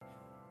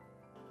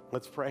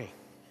Let's pray.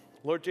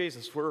 Lord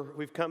Jesus,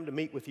 we've come to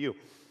meet with you.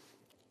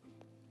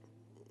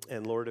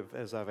 And Lord,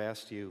 as I've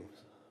asked you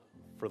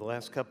for the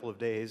last couple of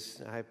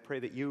days, I pray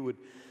that you would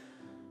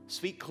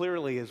speak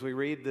clearly as we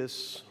read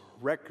this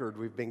record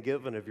we've been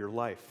given of your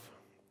life,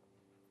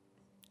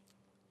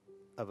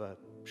 of a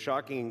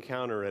shocking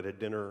encounter at a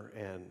dinner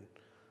and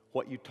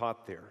what you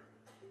taught there,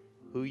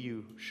 who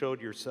you showed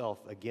yourself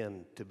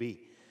again to be.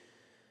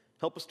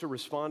 Help us to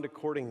respond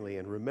accordingly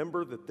and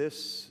remember that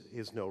this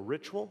is no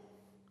ritual.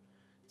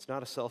 It's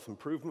not a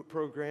self-improvement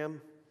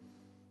program.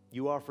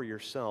 You offer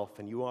yourself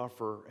and you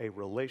offer a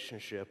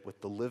relationship with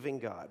the living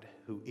God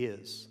who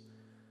is,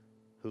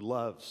 who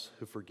loves,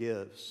 who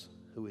forgives,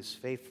 who is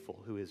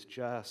faithful, who is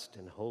just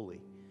and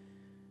holy.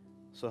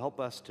 So help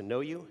us to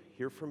know you,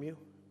 hear from you,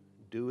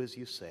 do as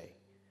you say,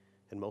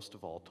 and most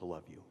of all, to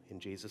love you. In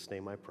Jesus'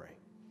 name I pray.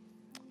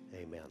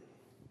 Amen.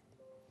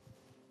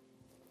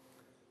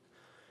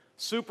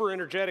 Super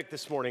energetic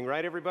this morning,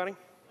 right, everybody?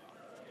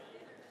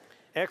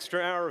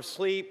 Extra hour of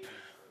sleep.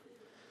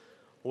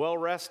 Well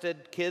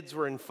rested. Kids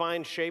were in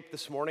fine shape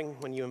this morning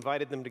when you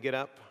invited them to get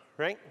up,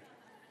 right?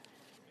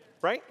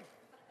 Right?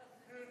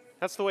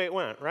 That's the way it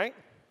went, right?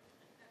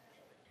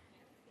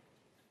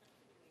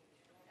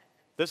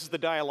 This is the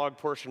dialogue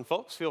portion,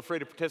 folks. Feel free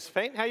to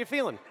participate. How you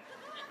feeling?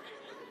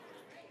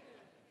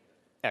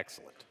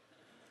 Excellent.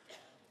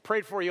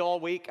 Prayed for you all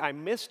week. I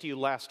missed you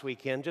last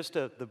weekend. Just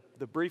the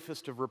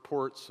briefest of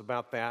reports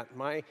about that.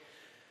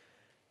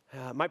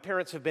 My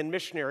parents have been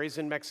missionaries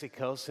in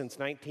Mexico since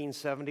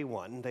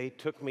 1971. They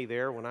took me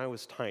there when I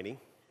was tiny.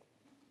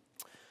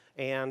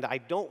 And I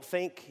don't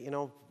think,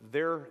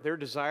 their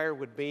desire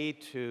would be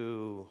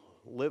to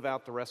live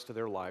out the rest of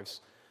their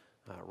lives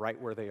right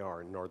where they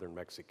are in northern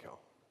Mexico.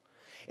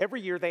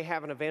 Every year they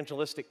have an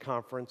evangelistic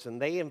conference, and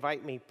they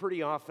invite me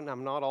pretty often.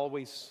 I'm not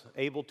always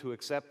able to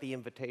accept the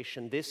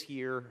invitation. This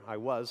year I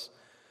was.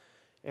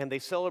 And they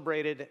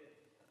celebrated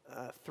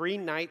 3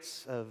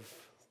 nights of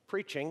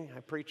preaching.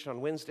 I preached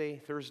on Wednesday,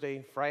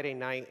 Thursday, Friday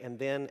night, and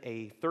then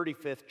a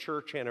 35th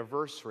church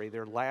anniversary.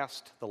 The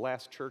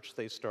last church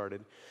they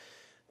started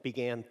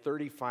began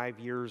 35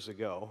 years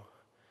ago.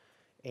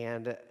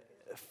 And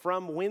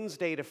from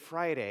Wednesday to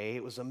Friday,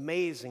 it was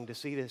amazing to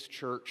see this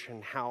church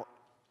and how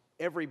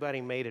everybody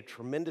made a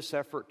tremendous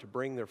effort to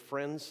bring their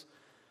friends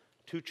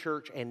to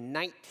church, and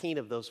 19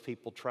 of those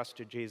people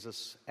trusted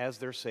Jesus as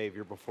their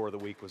Savior before the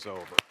week was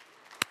over.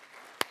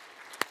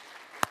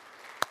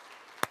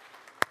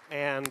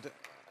 And,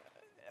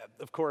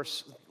 of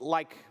course,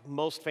 like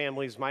most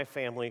families, my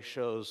family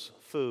shows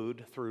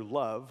food through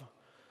love,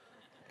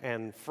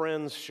 and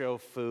friends show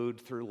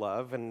food through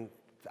love, and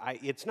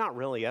it's not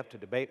really up to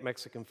debate.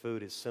 Mexican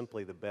food is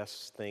simply the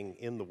best thing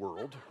in the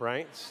world,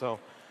 right? So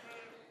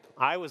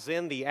I was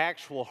in the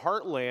actual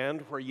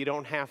heartland where you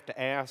don't have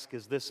to ask,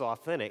 is this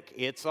authentic?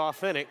 It's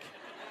authentic.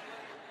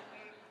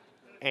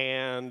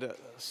 And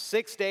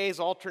 6 days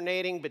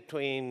alternating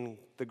between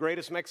the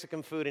greatest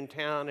Mexican food in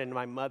town and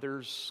my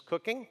mother's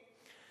cooking.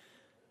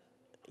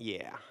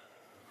 Yeah.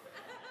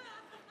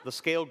 The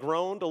scale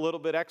groaned a little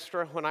bit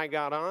extra when I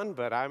got on,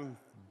 but I'm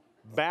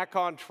back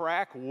on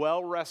track,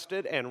 well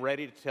rested, and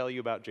ready to tell you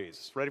about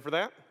Jesus. Ready for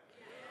that?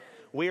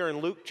 We are in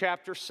Luke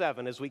chapter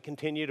 7 as we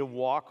continue to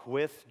walk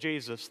with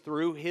Jesus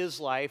through his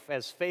life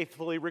as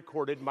faithfully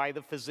recorded by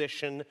the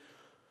physician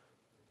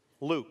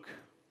Luke.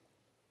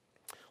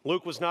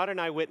 Luke was not an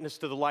eyewitness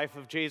to the life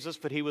of Jesus,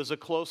 but he was a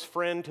close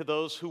friend to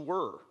those who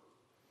were.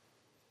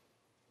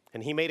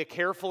 And he made a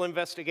careful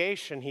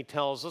investigation, he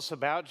tells us,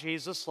 about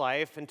Jesus'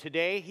 life. And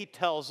today he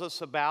tells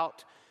us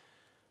about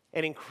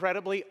an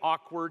incredibly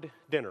awkward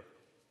dinner.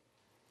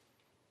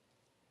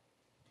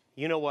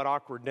 You know what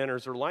awkward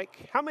dinners are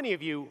like. How many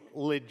of you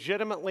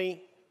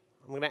legitimately,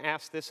 I'm going to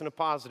ask this in a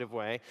positive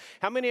way,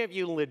 how many of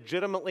you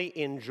legitimately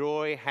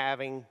enjoy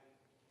having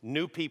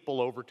new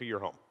people over to your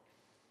home?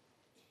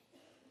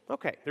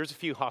 Okay, there's a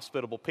few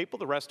hospitable people.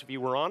 The rest of you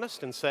were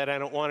honest and said, I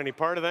don't want any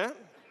part of that.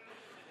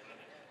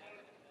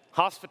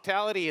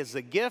 Hospitality is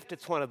a gift.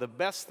 It's one of the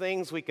best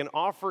things we can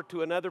offer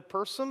to another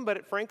person,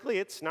 but frankly,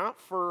 it's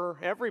not for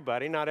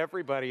everybody. Not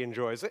everybody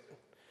enjoys it.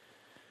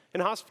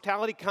 And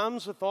hospitality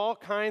comes with all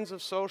kinds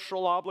of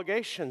social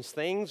obligations,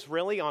 things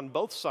really on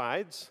both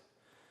sides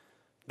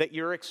that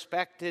you're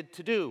expected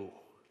to do.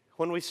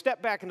 When we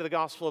step back into the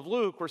Gospel of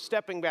Luke, we're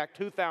stepping back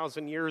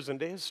 2,000 years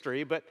into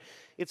history, but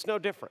it's no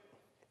different.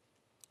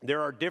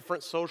 There are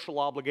different social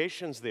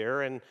obligations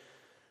there, and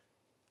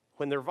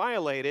when they're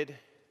violated,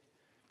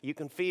 you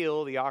can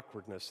feel the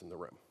awkwardness in the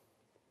room.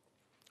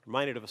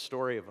 Reminded of a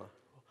story of a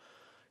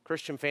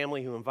Christian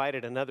family who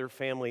invited another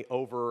family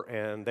over,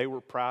 and they were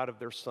proud of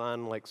their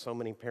son like so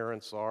many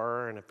parents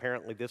are, and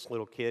apparently this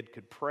little kid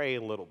could pray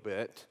a little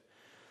bit.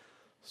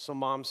 So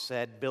mom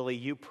said, Billy,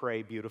 you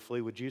pray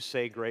beautifully. Would you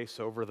say grace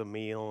over the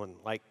meal? And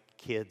like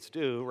kids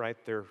do, right?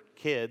 They're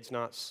kids,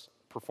 not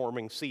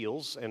performing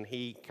seals, and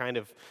he kind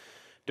of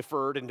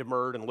deferred and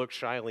demurred and looked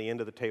shyly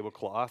into the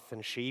tablecloth,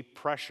 and she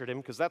pressured him,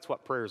 because that's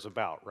what prayer is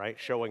about, right?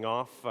 Showing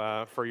off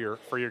for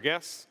your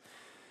guests.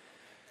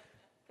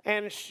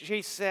 And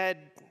she said,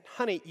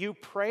 honey, you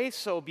pray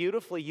so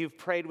beautifully. You've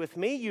prayed with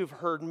me. You've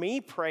heard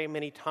me pray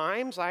many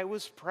times. I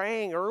was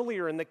praying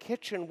earlier in the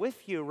kitchen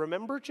with you.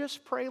 Remember,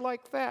 just pray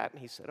like that.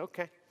 And he said,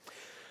 okay.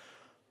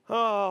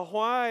 Oh,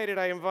 why did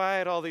I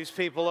invite all these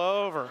people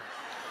over?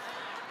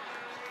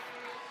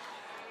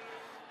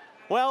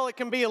 Well, it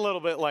can be a little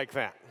bit like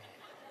that.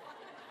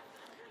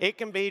 It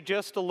can be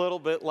just a little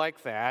bit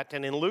like that.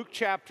 And in Luke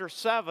chapter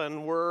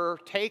 7, we're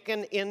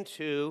taken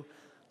into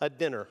a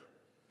dinner.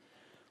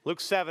 Luke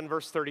 7,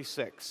 verse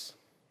 36.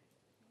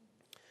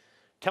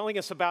 Telling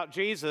us about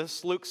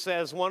Jesus, Luke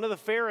says, one of the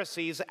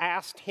Pharisees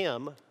asked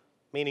him,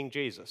 meaning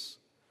Jesus.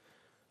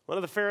 One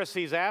of the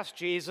Pharisees asked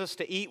Jesus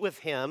to eat with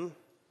him,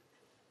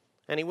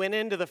 and he went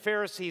into the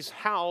Pharisee's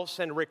house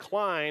and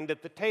reclined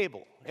at the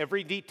table.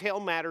 Every detail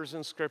matters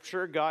in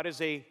Scripture. God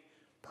is a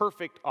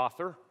perfect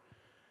author.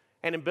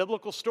 And in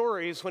biblical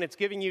stories, when it's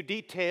giving you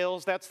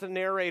details, that's the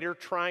narrator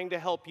trying to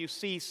help you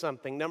see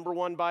something. Number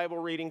one Bible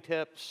reading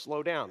tip,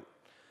 slow down.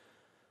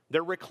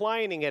 They're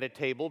reclining at a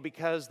table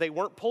because they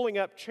weren't pulling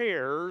up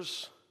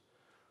chairs.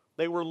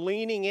 They were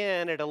leaning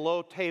in at a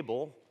low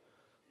table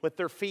with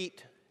their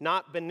feet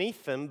not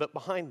beneath them, but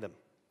behind them.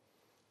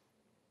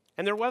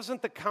 And there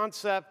wasn't the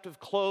concept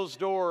of closed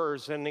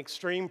doors and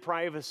extreme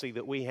privacy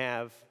that we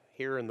have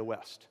here in the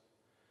West.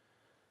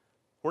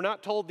 We're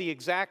not told the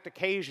exact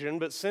occasion,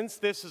 but since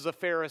this is a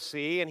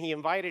Pharisee and he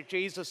invited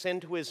Jesus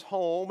into his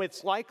home,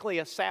 it's likely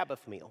a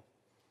Sabbath meal.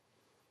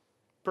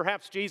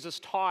 Perhaps Jesus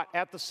taught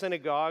at the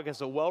synagogue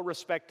as a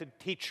well-respected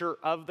teacher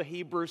of the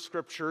Hebrew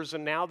Scriptures,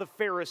 and now the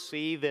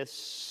Pharisee, this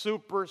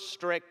super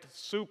strict,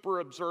 super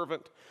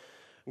observant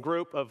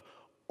group of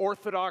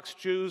Orthodox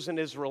Jews in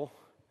Israel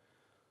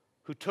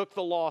who took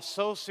the law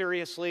so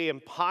seriously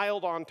and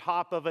piled on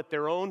top of it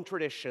their own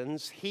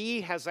traditions,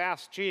 he has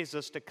asked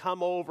Jesus to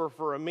come over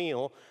for a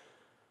meal.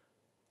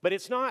 But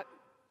it's not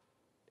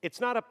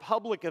a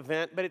public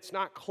event, but it's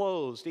not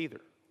closed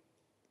either.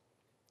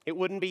 It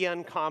wouldn't be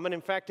uncommon.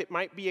 In fact, it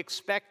might be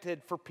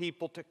expected for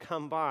people to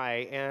come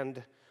by.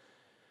 And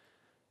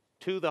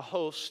to the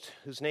host,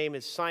 whose name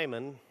is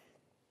Simon,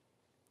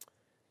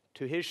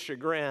 to his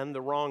chagrin,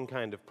 the wrong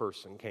kind of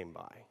person came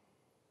by.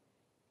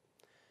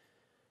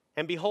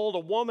 And behold, a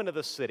woman of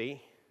the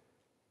city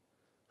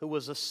who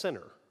was a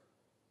sinner,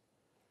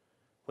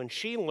 when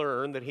she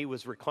learned that he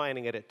was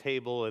reclining at a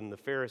table in the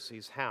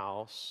Pharisee's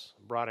house,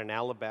 brought an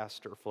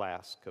alabaster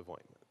flask of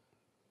ointment.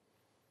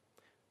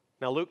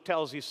 Now, Luke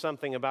tells you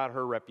something about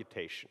her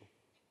reputation.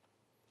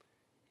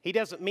 He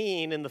doesn't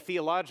mean in the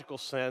theological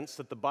sense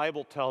that the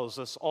Bible tells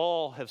us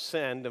all have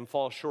sinned and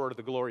fall short of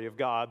the glory of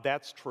God.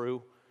 That's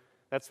true.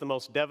 That's the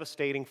most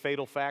devastating,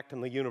 fatal fact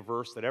in the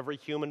universe, that every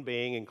human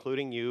being,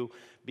 including you,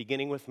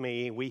 beginning with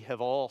me, we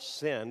have all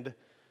sinned.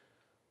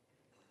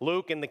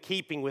 Luke, in the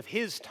keeping with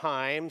his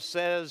time,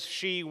 says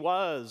she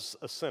was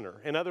a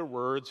sinner. In other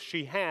words,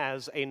 she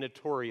has a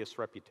notorious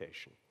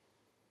reputation.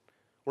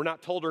 We're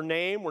not told her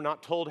name. We're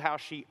not told how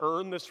she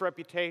earned this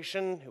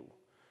reputation.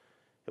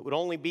 It would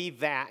only be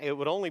that. It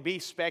would only be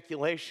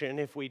speculation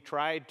if we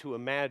tried to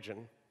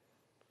imagine.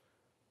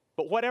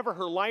 But whatever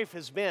her life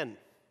has been,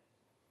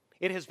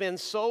 it has been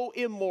so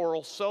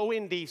immoral, so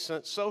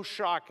indecent, so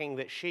shocking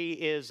that she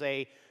is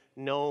a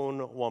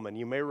known woman.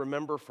 You may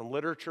remember from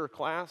literature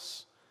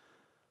class,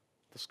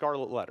 the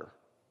Scarlet Letter.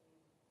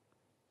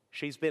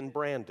 She's been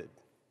branded.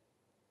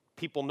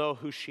 People know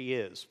who she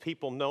is.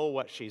 People know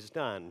what she's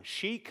done.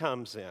 She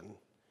comes in,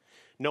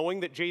 knowing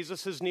that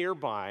Jesus is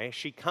nearby.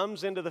 She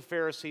comes into the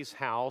Pharisee's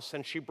house,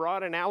 and she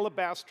brought an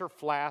alabaster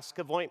flask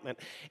of ointment.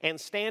 And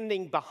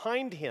standing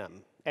behind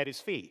him at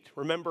his feet,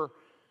 remember,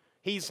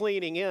 he's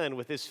leaning in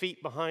with his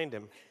feet behind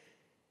him.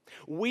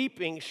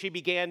 Weeping, she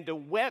began to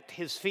wet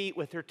his feet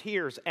with her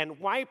tears and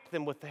wiped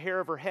them with the hair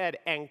of her head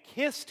and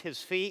kissed his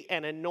feet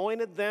and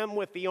anointed them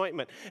with the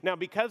ointment. Now,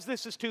 because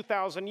this is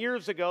 2,000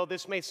 years ago,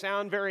 this may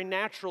sound very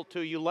natural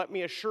to you. Let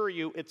me assure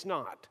you, it's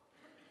not.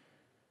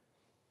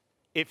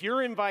 If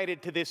you're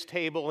invited to this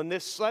table and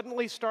this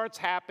suddenly starts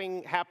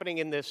happening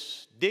in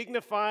this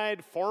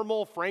dignified,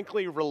 formal,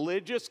 frankly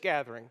religious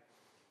gathering,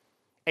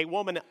 a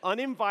woman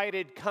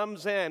uninvited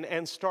comes in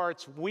and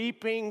starts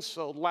weeping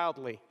so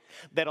loudly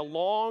that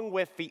along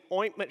with the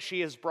ointment she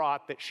has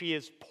brought, that she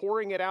is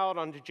pouring it out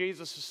onto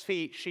Jesus'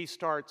 feet, she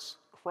starts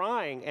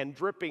crying and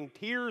dripping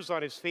tears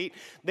on his feet.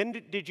 Then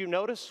did you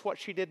notice what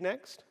she did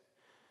next?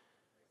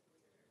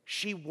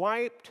 She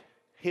wiped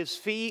his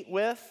feet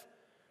with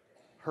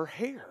her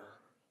hair.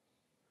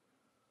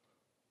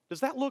 Does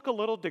that look a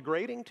little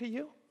degrading to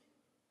you?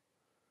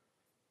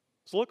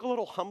 Does it look a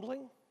little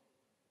humbling?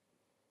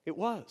 It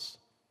was.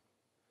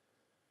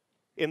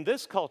 In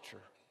this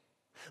culture,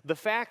 the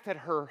fact that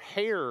her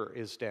hair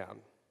is down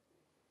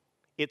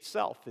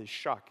itself is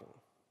shocking.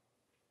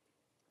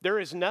 There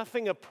is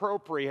nothing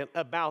appropriate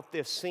about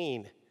this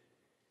scene,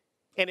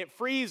 and it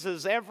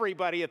freezes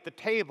everybody at the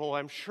table,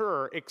 I'm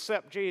sure,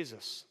 except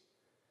Jesus.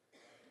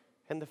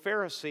 And the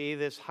Pharisee,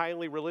 this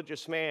highly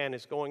religious man,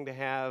 is going to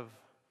have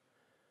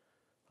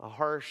a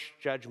harsh,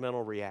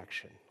 judgmental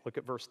reaction. Look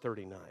at verse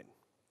 39.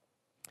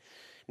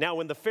 Now,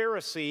 when the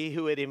Pharisee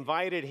who had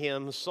invited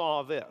him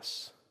saw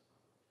this,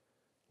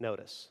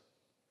 notice,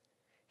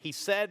 he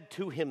said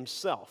to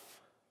himself,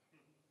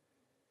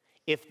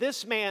 if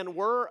this man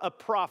were a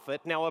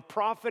prophet, now a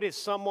prophet is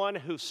someone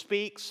who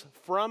speaks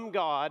from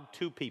God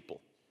to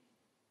people.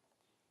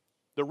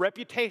 The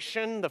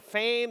reputation, the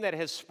fame that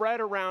has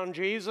spread around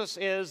Jesus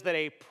is that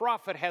a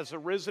prophet has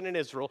arisen in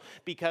Israel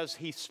because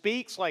he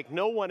speaks like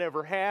no one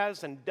ever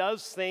has and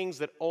does things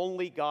that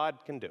only God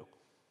can do.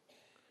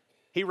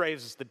 He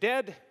raises the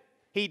dead,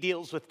 he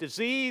deals with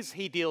disease,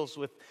 he deals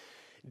with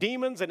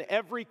demons and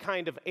every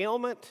kind of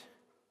ailment.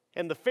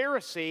 And the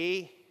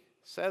Pharisee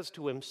says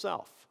to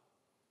himself,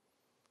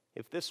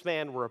 if this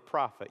man were a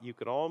prophet, you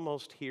could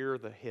almost hear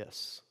the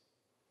hiss.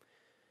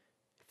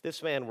 If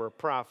this man were a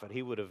prophet,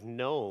 he would have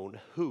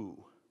known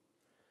who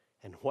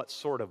and what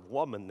sort of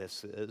woman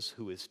this is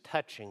who is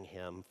touching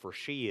him, for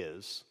she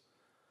is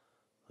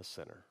a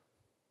sinner.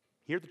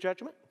 Hear the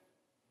judgment?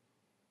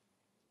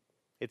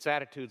 It's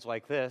attitudes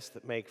like this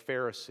that make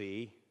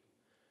Pharisee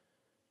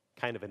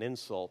kind of an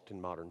insult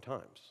in modern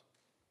times.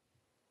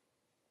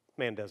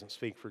 Man doesn't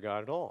speak for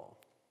God at all.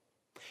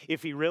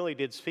 If he really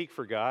did speak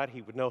for God,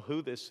 he would know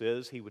who this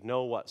is, he would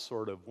know what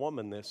sort of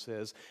woman this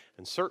is,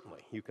 and certainly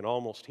you can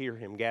almost hear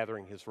him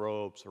gathering his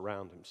robes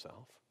around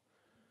himself.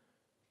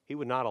 He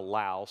would not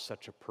allow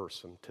such a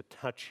person to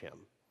touch him.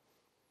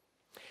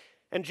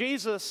 And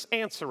Jesus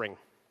answering.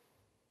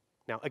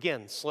 Now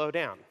again, slow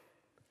down.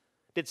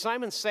 Did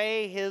Simon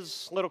say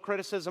his little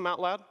criticism out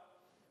loud?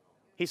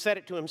 He said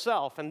it to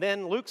himself, and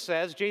then Luke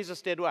says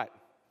Jesus did what?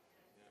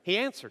 He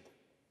answered.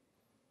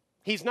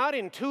 He's not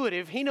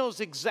intuitive. He knows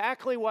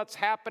exactly what's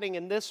happening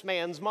in this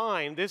man's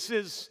mind. This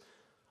is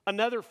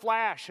another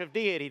flash of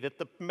deity, that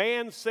the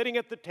man sitting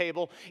at the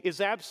table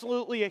is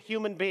absolutely a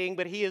human being,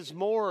 but he is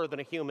more than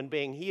a human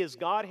being. He is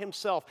God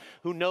himself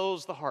who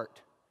knows the heart.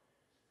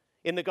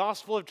 In the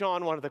Gospel of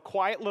John, one of the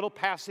quiet little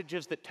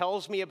passages that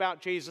tells me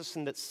about Jesus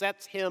and that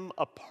sets him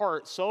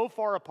apart, so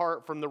far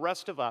apart from the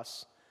rest of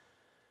us,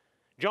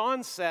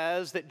 John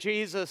says that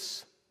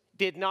Jesus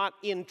did not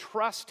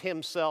entrust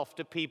himself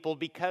to people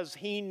because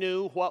he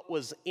knew what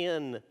was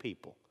in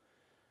people.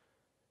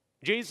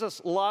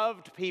 Jesus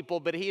loved people,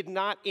 but he did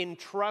not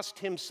entrust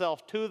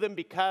himself to them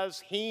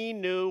because he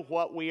knew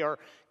what we are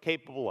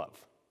capable of.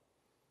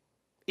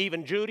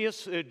 Even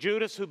Judas,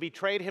 who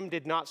betrayed him,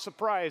 did not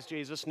surprise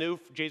Jesus.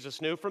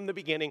 Jesus knew from the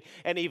beginning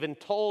and even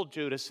told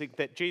Judas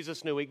that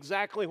Jesus knew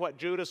exactly what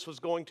Judas was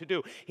going to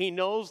do. He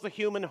knows the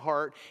human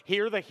heart.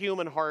 Here the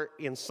human heart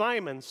in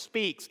Simon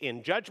speaks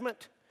in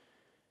judgment,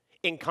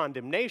 in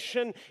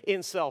condemnation,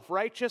 in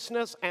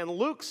self-righteousness, and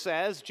Luke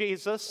says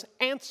Jesus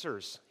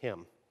answers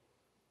him.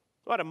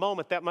 What a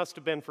moment that must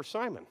have been for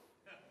Simon.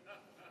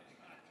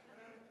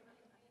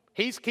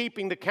 He's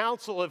keeping the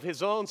counsel of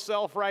his own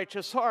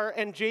self-righteous heart,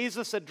 and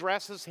Jesus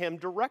addresses him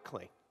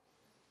directly.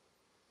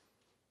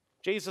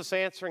 Jesus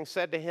answering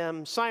said to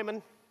him,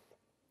 Simon,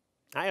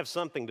 I have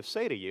something to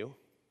say to you.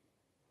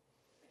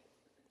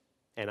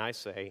 And I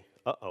say,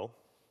 uh-oh.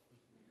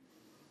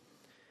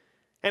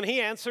 And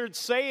he answered,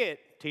 say it,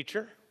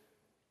 teacher.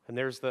 And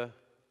there's the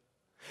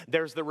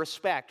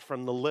respect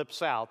from the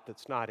lips out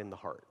that's not in the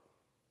heart.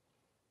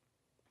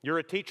 You're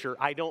a teacher.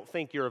 I don't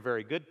think you're a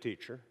very good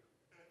teacher.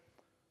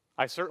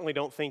 I certainly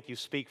don't think you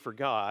speak for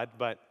God,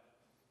 but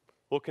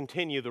we'll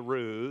continue the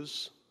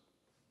ruse.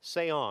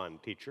 Say on,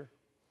 teacher.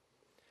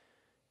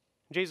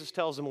 Jesus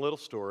tells him a little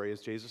story,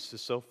 as Jesus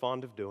is so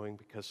fond of doing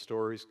because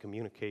stories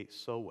communicate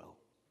so well.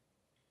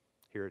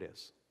 Here it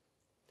is.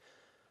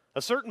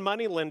 A certain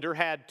moneylender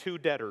had two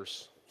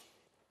debtors.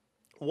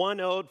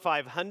 One owed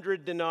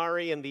 500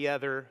 denarii and the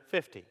other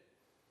 50.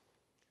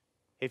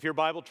 If your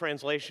Bible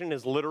translation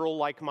is literal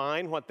like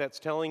mine, what that's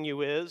telling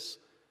you is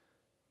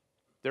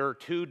there are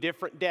two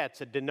different debts.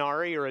 A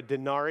denarii or a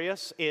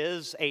denarius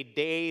is a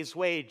day's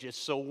wages.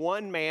 So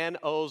one man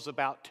owes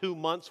about 2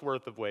 months'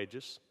 worth of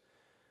wages.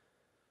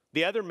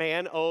 The other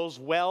man owes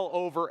well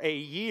over a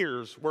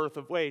year's worth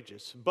of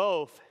wages,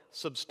 both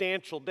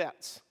substantial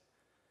debts.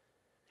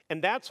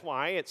 And that's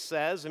why it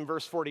says in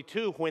verse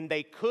 42, when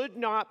they could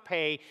not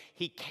pay,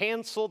 he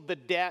canceled the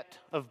debt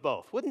of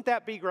both. Wouldn't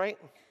that be great?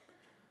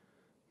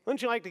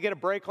 Wouldn't you like to get a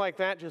break like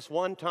that just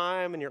one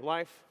time in your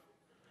life?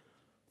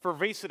 For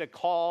Visa to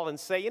call and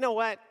say, you know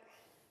what?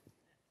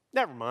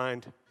 Never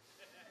mind.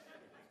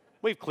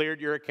 We've cleared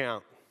your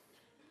account.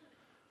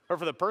 Or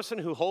for the person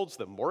who holds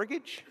the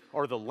mortgage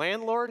or the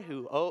landlord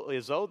who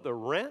is owed the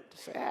rent,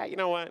 say, you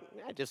know what?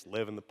 I just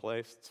live in the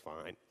place. It's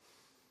fine.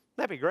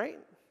 That'd be great.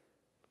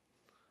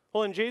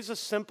 Well, in Jesus'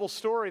 simple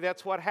story,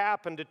 that's what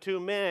happened to two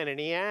men, and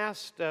he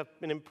asked an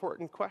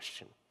important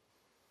question.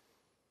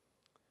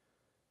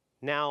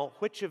 Now,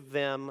 which of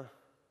them,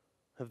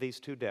 of these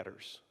two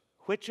debtors,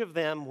 which of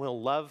them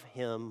will love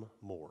him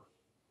more?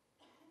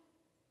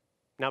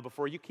 Now,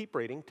 before you keep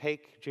reading,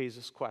 take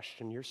Jesus'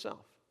 question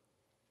yourself.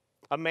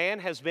 A man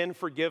has been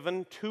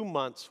forgiven 2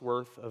 months'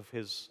 worth of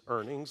his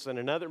earnings, and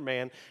another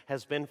man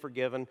has been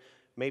forgiven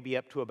maybe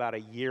up to about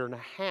 1.5 years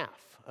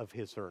of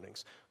his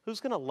earnings. Who's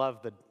going to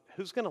love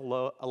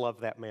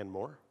that man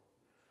more?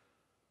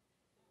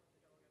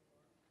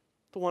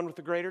 The one with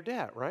the greater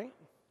debt, right?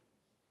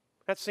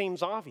 That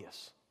seems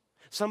obvious.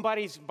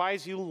 Somebody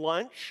buys you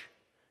lunch,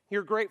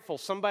 you're grateful.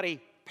 Somebody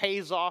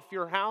pays off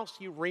your house,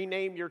 you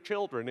rename your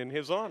children in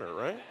his honor,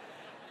 right?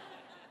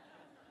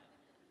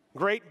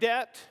 Great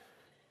debt,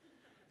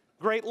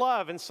 great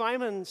love. And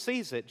Simon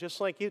sees it just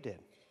like you did.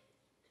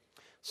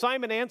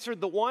 Simon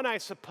answered, the one, I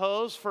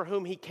suppose, for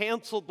whom he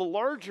canceled the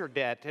larger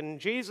debt. And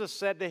Jesus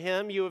said to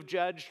him, you have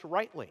judged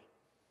rightly.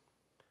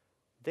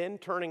 Then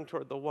turning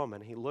toward the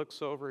woman, he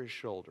looks over his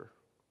shoulder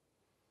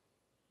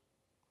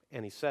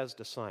and he says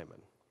to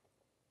Simon,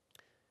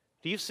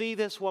 do you see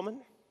this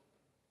woman?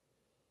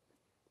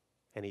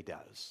 And he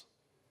does.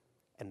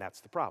 And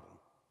that's the problem.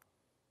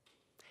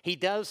 He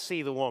does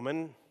see the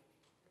woman,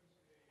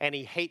 and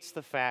he hates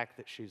the fact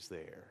that she's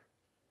there.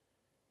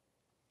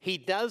 He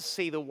does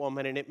see the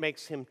woman, and it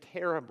makes him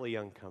terribly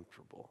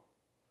uncomfortable.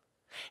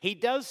 He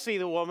does see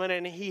the woman,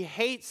 and he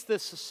hates the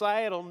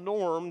societal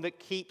norm that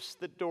keeps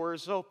the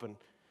doors open.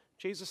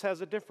 Jesus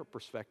has a different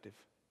perspective.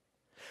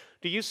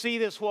 Do you see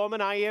this woman?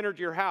 I entered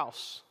your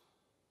house.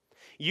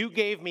 You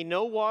gave me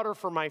no water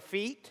for my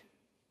feet,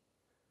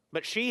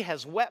 but she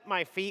has wet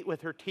my feet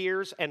with her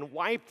tears and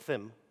wiped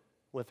them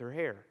with her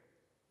hair.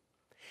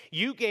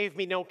 You gave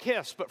me no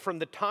kiss, but from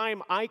the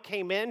time I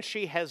came in,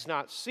 she has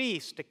not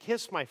ceased to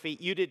kiss my feet.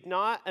 You did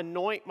not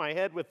anoint my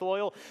head with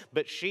oil,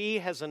 but she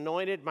has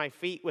anointed my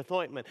feet with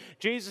ointment.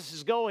 Jesus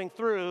is going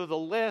through the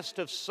list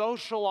of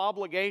social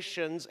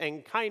obligations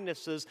and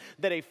kindnesses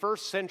that a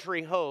first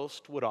century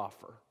host would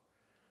offer.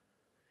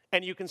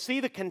 And you can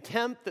see the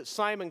contempt that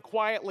Simon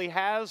quietly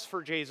has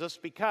for Jesus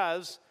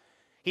because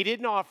he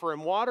didn't offer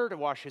him water to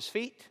wash his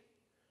feet.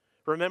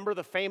 Remember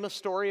the famous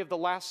story of the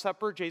Last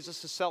Supper?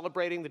 Jesus is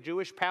celebrating the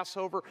Jewish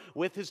Passover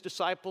with his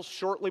disciples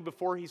shortly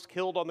before he's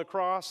killed on the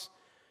cross.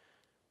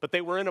 But they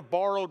were in a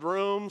borrowed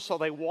room, so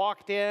they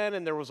walked in,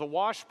 and there was a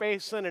wash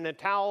basin and a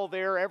towel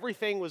there.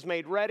 Everything was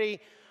made ready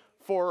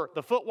for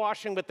the foot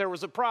washing, but there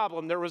was a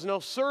problem. There was no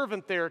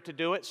servant there to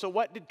do it, so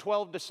what did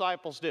 12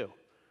 disciples do?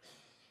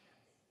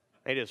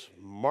 They just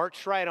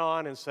marched right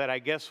on and said, I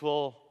guess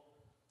we'll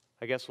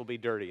be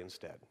dirty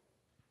instead.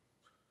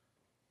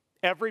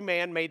 Every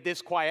man made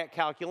this quiet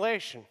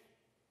calculation.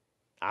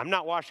 I'm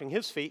not washing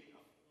his feet.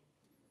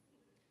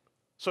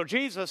 So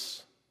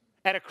Jesus,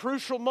 at a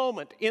crucial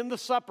moment in the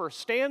supper,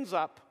 stands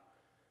up,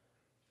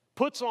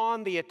 puts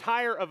on the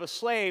attire of a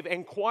slave,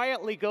 and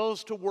quietly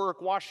goes to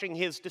work washing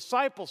his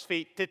disciples'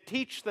 feet to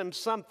teach them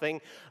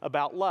something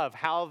about love,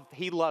 how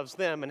he loves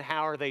them and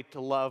how are they to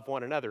love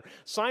one another.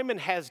 Simon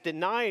has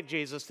denied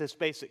Jesus this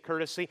basic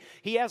courtesy.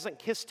 He hasn't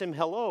kissed him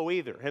hello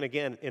either. And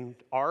again, in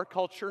our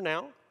culture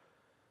now,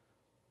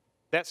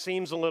 that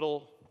seems a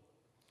little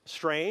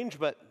strange,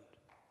 but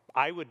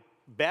I would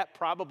bet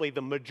probably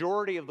the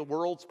majority of the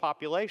world's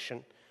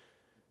population,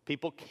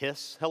 people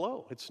kiss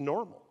hello. It's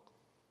normal.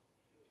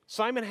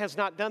 Simon has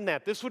not done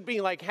that. This would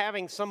be like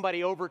having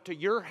somebody over to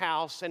your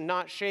house and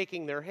not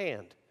shaking their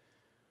hand.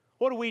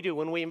 What do we do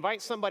when we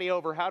invite somebody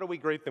over? How do we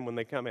greet them when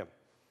they come in?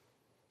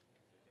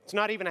 It's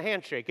not even a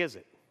handshake, is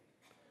it?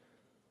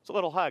 It's a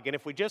little hug. And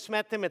if we just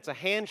met them, it's a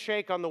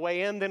handshake on the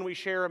way in, then we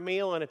share a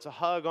meal, and it's a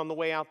hug on the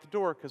way out the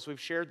door because we've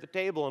shared the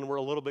table and we're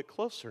a little bit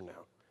closer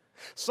now.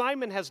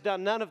 Simon has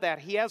done none of that.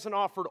 He hasn't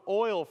offered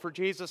oil for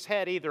Jesus'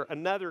 head either,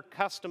 another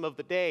custom of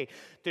the day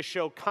to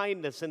show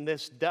kindness in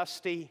this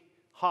dusty,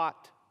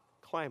 hot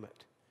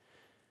climate.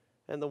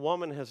 And the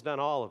woman has done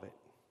all of it.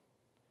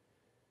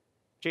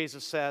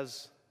 Jesus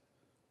says,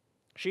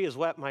 she has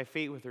wet my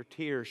feet with her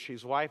tears.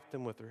 She's wiped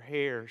them with her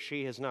hair.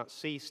 She has not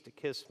ceased to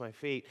kiss my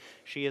feet.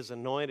 She has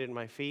anointed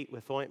my feet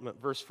with ointment.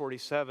 Verse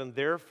 47,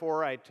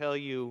 therefore I tell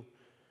you,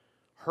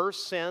 her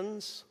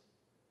sins,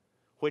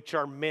 which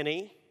are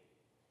many.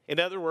 In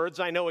other words,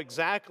 I know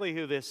exactly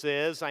who this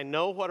is. I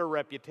know what her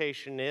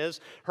reputation is.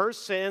 Her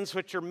sins,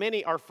 which are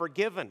many, are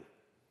forgiven.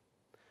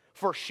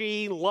 For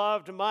she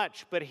loved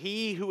much, but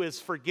he who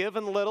is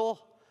forgiven little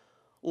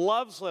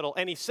loves little.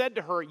 And he said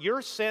to her,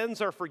 your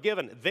sins are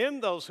forgiven. Then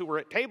those who were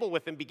at table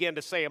with him began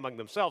to say among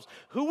themselves,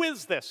 who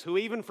is this who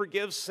even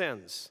forgives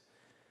sins?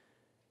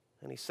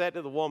 And he said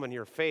to the woman,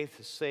 your faith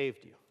has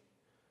saved you.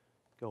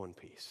 Go in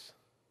peace.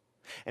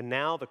 And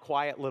now the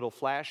quiet little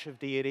flash of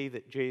deity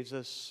that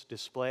Jesus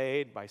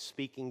displayed by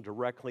speaking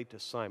directly to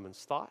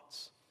Simon's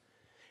thoughts.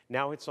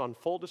 Now it's on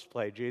full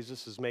display.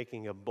 Jesus is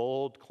making a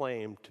bold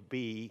claim to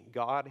be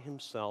God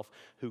himself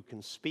who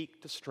can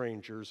speak to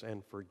strangers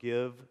and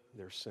forgive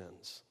their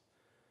sins.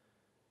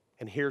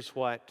 And here's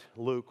what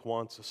Luke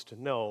wants us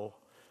to know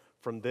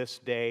from this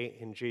day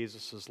in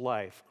Jesus'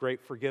 life.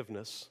 Great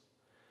forgiveness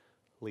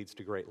leads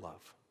to great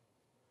love.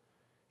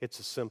 It's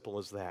as simple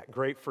as that.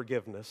 Great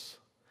forgiveness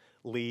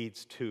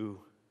leads to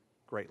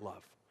great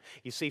love.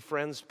 You see,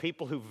 friends,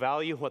 people who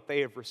value what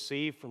they have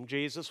received from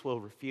Jesus will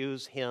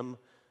refuse him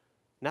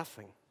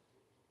nothing.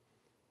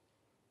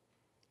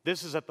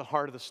 This is at the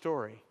heart of the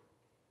story.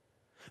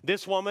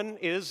 This woman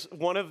is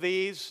one of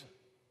these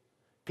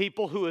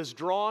people who is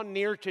drawn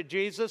near to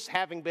Jesus,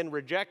 having been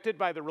rejected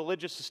by the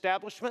religious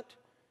establishment,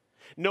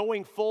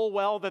 knowing full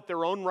well that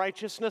their own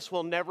righteousness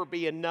will never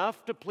be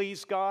enough to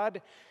please God,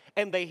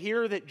 and they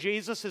hear that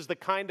Jesus is the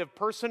kind of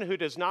person who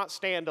does not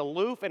stand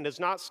aloof and does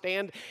not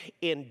stand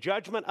in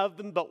judgment of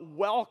them, but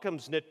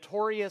welcomes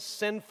notorious,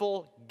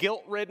 sinful,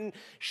 guilt-ridden,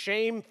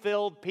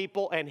 shame-filled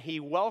people, and he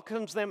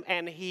welcomes them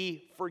and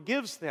he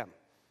forgives them.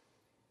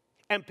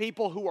 And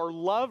people who are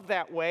loved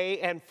that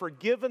way and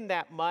forgiven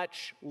that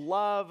much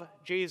love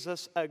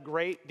Jesus a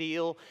great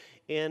deal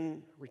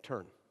in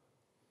return.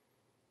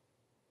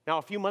 Now,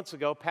 a few months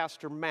ago,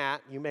 Pastor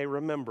Matt, you may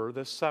remember,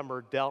 this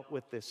summer dealt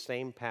with this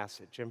same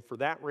passage. And for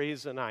that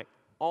reason, I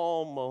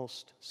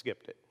almost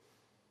skipped it.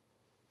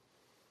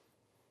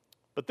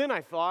 But then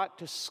I thought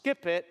to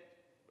skip it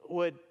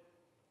would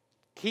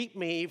keep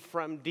me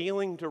from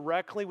dealing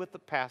directly with the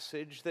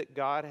passage that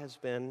God has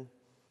been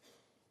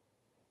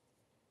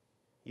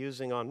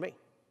using on me.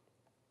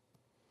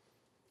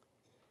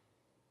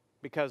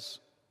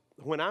 Because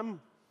when I'm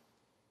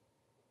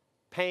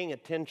paying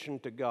attention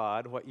to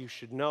God, what you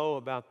should know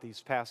about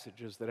these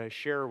passages that I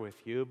share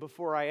with you,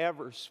 before I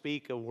ever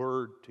speak a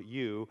word to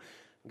you,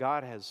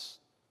 God has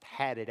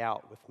had it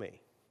out with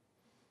me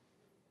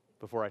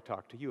before I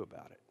talk to you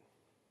about it.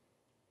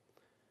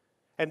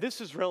 And this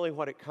is really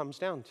what it comes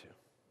down to.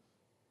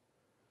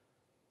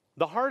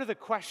 The heart of the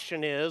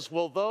question is,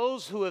 will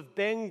those who have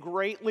been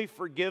greatly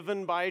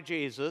forgiven by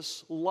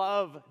Jesus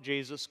love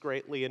Jesus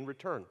greatly in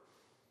return?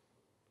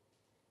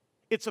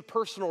 It's a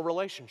personal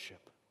relationship.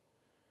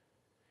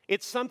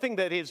 It's something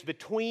that is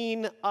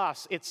between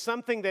us. It's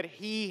something that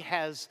he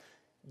has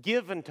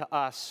given to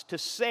us to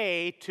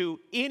say to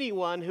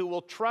anyone who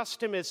will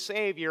trust him as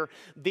Savior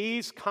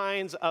these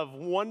kinds of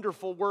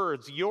wonderful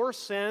words. Your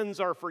sins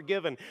are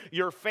forgiven.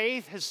 Your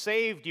faith has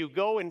saved you.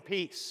 Go in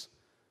peace.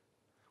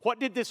 What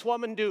did this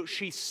woman do?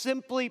 She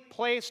simply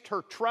placed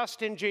her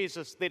trust in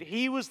Jesus, that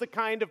he was the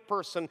kind of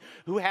person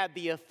who had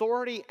the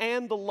authority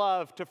and the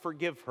love to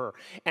forgive her.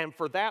 And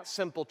for that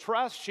simple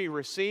trust, she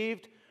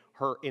received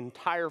her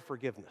entire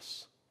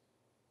forgiveness.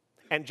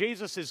 And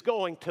Jesus is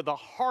going to the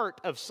heart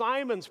of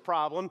Simon's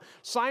problem.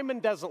 Simon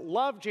doesn't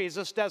love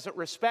Jesus, doesn't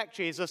respect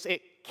Jesus.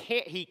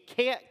 He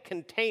can't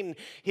contain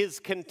his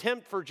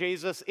contempt for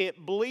Jesus.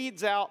 It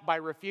bleeds out by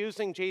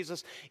refusing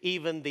Jesus,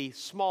 even the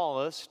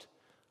smallest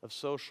of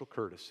social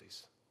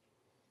courtesies.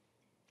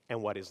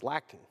 And what is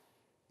lacking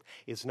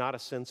is not a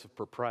sense of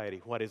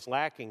propriety. What is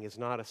lacking is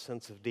not a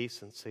sense of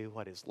decency.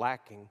 What is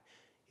lacking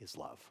is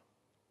love.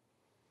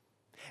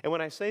 And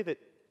when I say that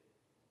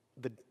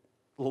the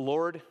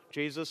Lord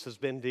Jesus has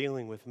been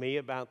dealing with me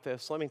about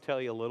this, let me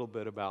tell you a little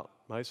bit about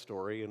my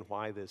story and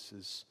why this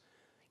is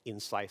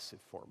incisive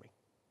for me.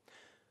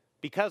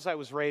 Because I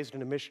was raised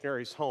in a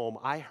missionary's home,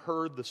 I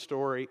heard the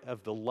story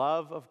of the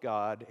love of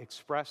God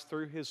expressed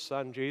through his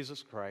Son,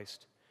 Jesus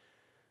Christ,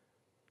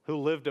 who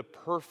lived a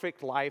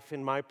perfect life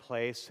in my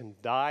place and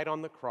died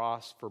on the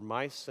cross for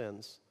my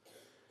sins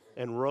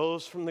and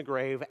rose from the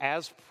grave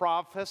as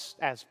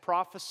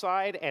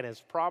prophesied and as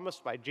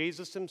promised by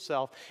Jesus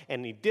himself.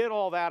 And he did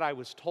all that, I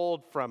was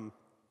told, from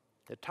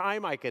the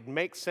time I could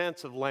make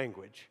sense of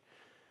language.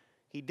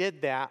 He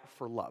did that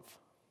for love,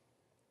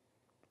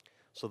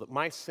 so that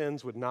my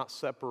sins would not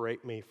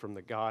separate me from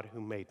the God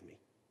who made me,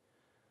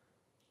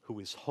 who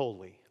is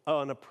holy,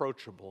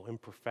 unapproachable in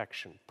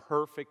perfection,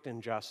 perfect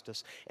in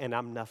justice, and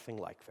I'm nothing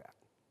like that.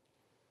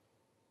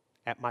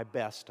 At my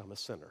best, I'm a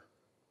sinner.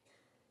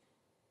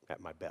 At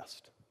my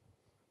best.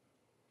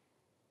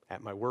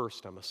 At my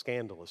worst, I'm a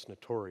scandalous,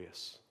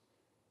 notorious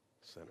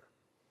sinner.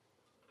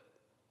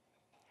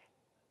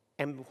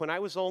 And when I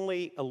was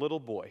only a little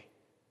boy,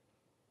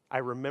 I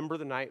remember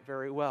the night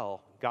very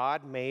well.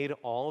 God made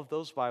all of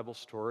those Bible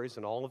stories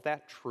and all of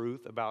that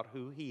truth about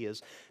who he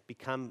is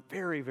become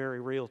very,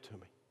 very real to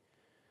me.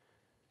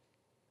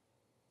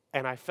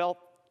 And I felt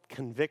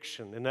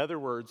conviction. In other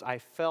words, I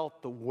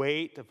felt the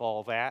weight of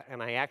all that,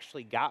 and I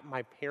actually got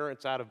my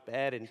parents out of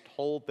bed and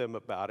told them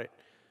about it.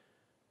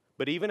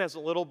 But even as a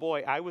little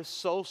boy, I was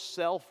so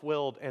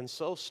self-willed and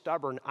so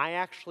stubborn, I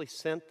actually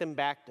sent them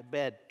back to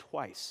bed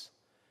twice.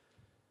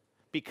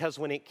 Because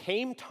when it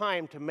came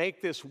time to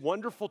make this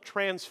wonderful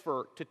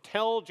transfer, to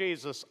tell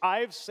Jesus,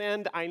 I've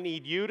sinned, I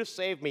need you to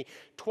save me,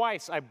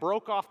 twice I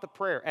broke off the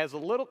prayer as a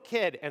little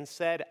kid and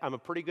said, I'm a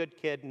pretty good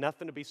kid,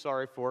 nothing to be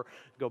sorry for,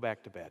 go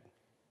back to bed.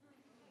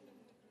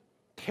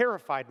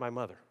 Terrified my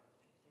mother.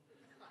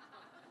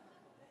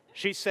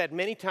 She said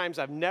many times,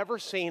 I've never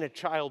seen a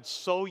child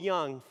so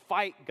young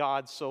fight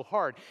God so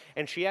hard.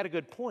 And she had a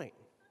good point.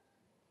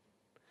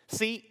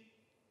 See,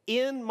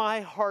 in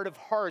my heart of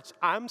hearts,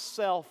 I'm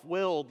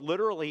self-willed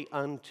literally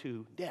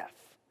unto death.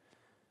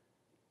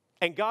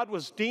 And God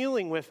was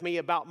dealing with me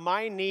about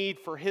my need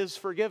for his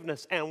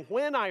forgiveness. And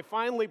when I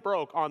finally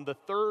broke on the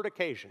third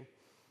occasion,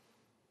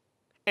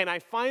 and I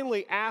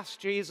finally asked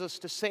Jesus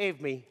to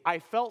save me, I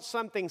felt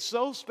something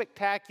so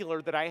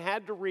spectacular that I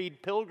had to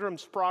read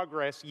Pilgrim's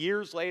Progress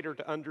years later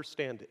to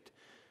understand it.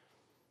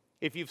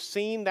 If you've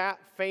seen that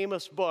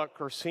famous book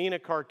or seen a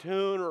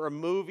cartoon or a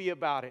movie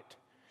about it,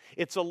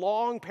 it's a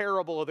long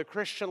parable of the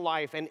Christian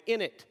life, and in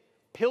it,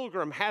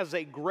 Pilgrim has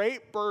a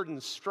great burden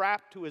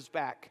strapped to his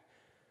back.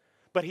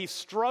 But he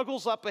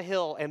struggles up a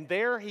hill, and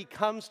there he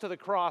comes to the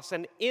cross.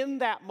 And in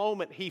that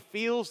moment, he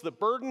feels the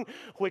burden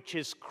which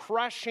is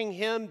crushing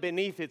him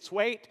beneath its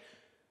weight,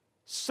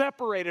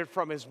 separated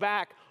from his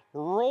back,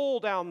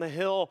 roll down the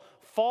hill,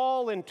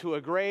 fall into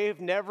a grave,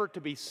 never to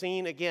be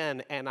seen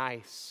again. And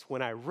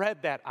when I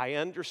read that, I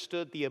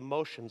understood the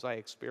emotions I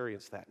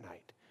experienced that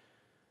night.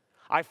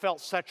 I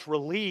felt such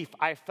relief,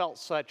 I felt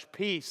such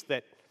peace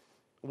that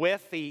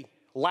with the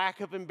lack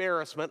of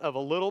embarrassment of a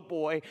little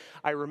boy,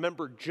 I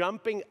remember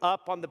jumping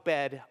up on the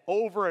bed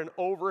over and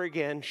over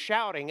again,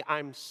 shouting,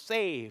 "I'm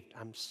saved,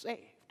 I'm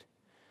saved."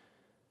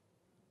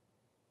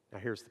 Now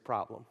here's the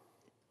problem.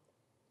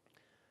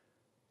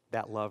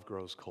 That love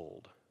grows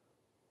cold.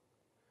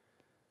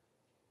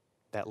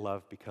 That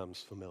love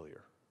becomes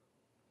familiar.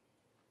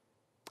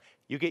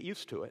 You get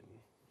used to it.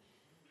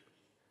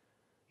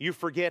 You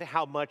forget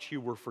how much you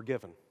were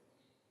forgiven.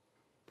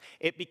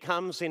 It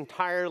becomes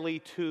entirely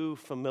too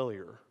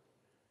familiar.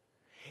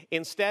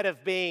 Instead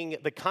of being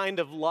the kind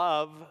of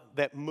love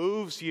that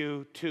moves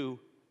you to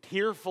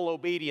tearful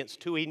obedience,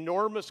 to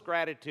enormous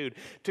gratitude,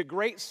 to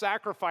great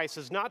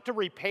sacrifices, not to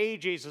repay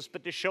Jesus,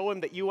 but to show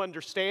him that you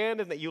understand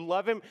and that you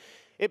love him,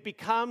 it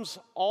becomes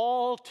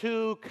all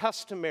too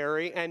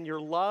customary and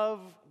your love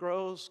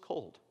grows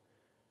cold.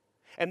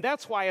 And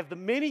that's why of the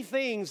many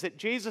things that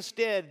Jesus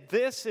did,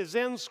 this is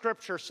in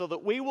Scripture so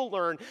that we will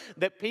learn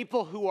that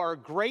people who are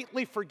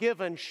greatly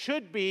forgiven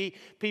should be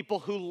people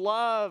who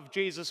love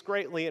Jesus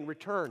greatly in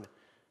return.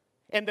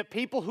 And the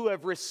people who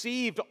have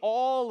received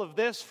all of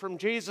this from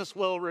Jesus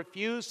will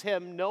refuse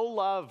him no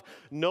love,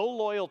 no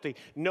loyalty,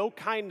 no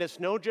kindness,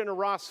 no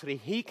generosity.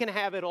 He can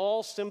have it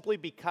all simply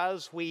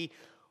because we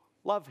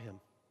love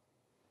him.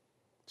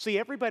 See,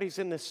 everybody's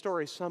in this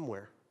story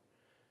somewhere.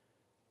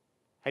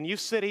 And you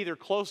sit either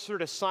closer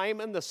to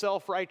Simon, the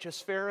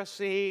self-righteous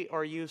Pharisee,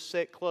 or you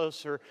sit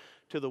closer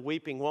to the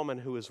weeping woman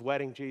who is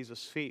wetting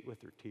Jesus' feet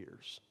with her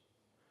tears.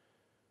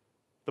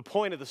 The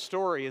point of the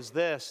story is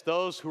this: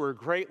 those who are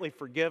greatly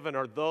forgiven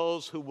are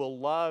those who will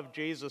love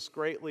Jesus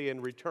greatly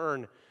in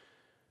return.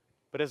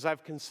 But as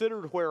I've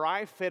considered where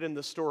I fit in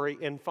the story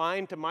and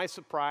find to my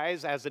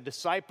surprise, as a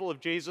disciple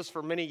of Jesus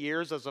for many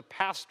years, as a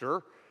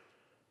pastor,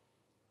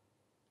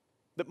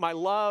 that my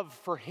love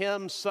for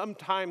him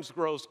sometimes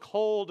grows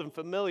cold and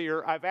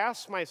familiar, I've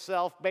asked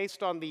myself,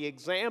 based on the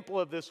example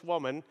of this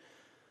woman,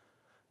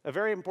 a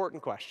very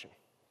important question.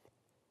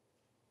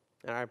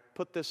 And I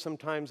put this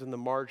sometimes in the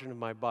margin of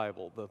my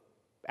Bible. The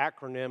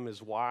acronym is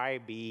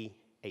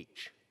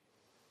YBH.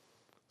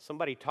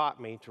 Somebody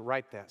taught me to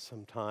write that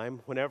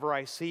sometime. Whenever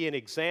I see an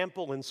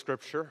example in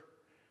Scripture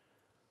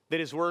that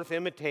is worth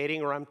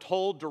imitating, or I'm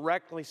told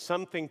directly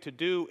something to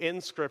do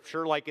in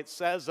Scripture, like it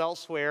says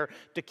elsewhere,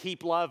 to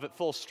keep love at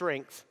full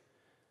strength.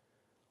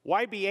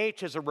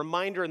 YBH is a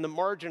reminder in the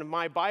margin of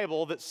my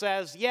Bible that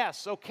says,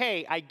 yes,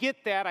 okay, I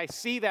get that, I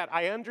see that,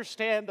 I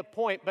understand the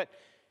point, but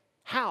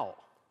how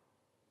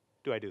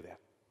do I do that?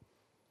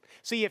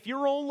 See, if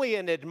you're only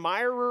an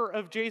admirer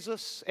of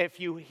Jesus, if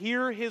you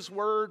hear his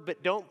word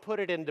but don't put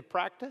it into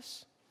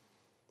practice,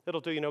 it'll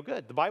do you no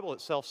good. The Bible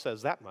itself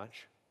says that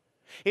much.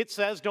 It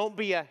says don't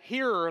be a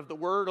hearer of the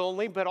word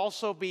only, but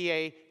also be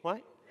a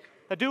what?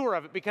 A doer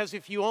of it. Because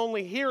if you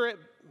only hear it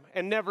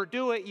and never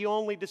do it, you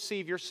only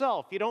deceive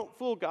yourself. You don't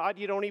fool God,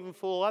 you don't even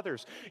fool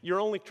others. You're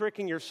only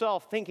tricking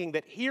yourself thinking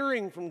that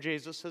hearing from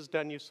Jesus has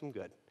done you some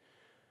good.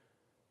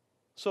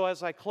 So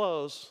as I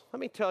close,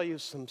 let me tell you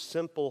some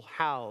simple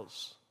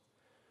hows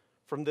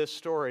from this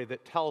story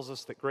that tells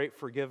us that great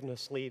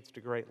forgiveness leads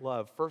to great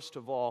love. First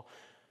of all,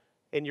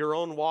 in your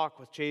own walk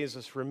with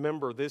Jesus,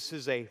 remember this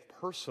is a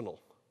personal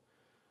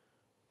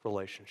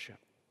relationship.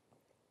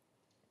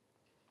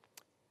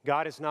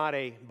 God is not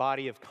a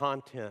body of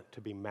content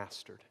to be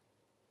mastered.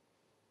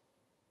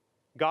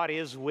 God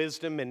is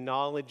wisdom and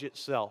knowledge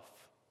itself,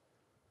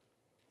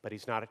 but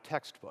he's not a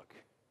textbook.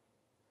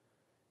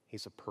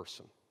 He's a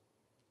person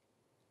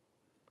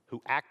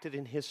who acted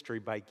in history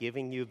by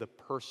giving you the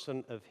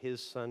person of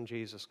his Son,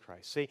 Jesus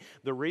Christ. See,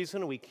 the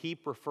reason we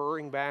keep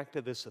referring back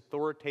to this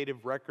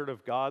authoritative record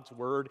of God's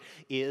Word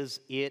is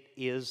it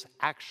is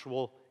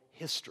actual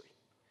history.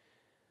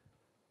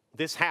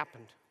 This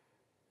happened.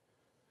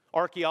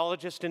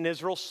 Archaeologists in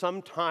Israel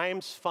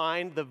sometimes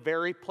find the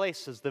very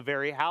places, the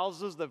very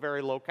houses, the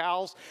very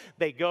locales.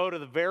 They go to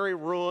the very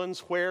ruins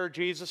where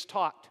Jesus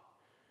taught,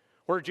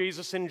 where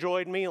Jesus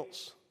enjoyed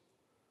meals.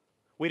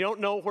 We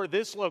don't know where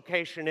this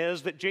location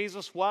is, but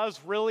Jesus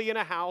was really in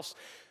a house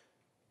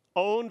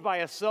owned by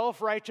a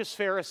self-righteous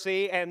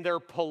Pharisee, and their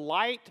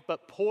polite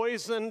but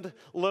poisoned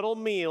little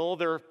meal,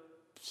 their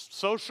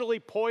socially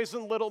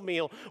poisoned little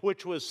meal,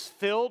 which was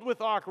filled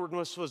with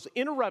awkwardness, was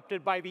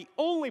interrupted by the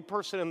only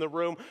person in the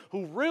room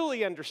who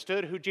really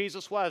understood who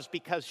Jesus was,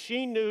 because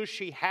she knew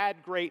she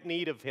had great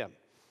need of him.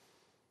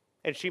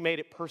 And she made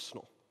it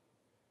personal.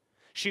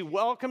 She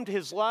welcomed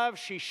his love.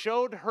 She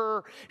showed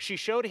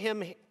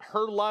him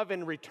her love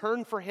in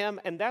return for him.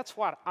 And that's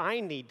what I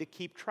need to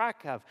keep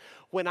track of.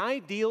 When I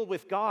deal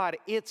with God,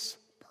 it's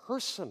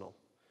personal.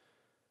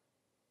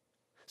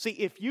 See,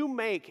 if you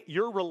make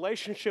your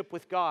relationship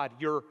with God,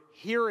 you're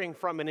hearing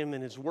from Him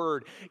in His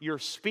Word, you're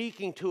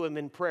speaking to Him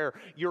in prayer,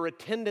 your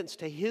attendance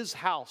to His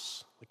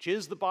house, which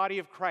is the body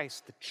of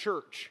Christ, the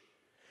church,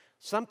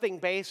 something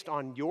based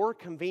on your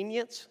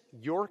convenience,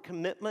 your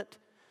commitment,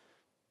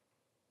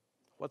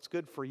 what's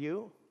good for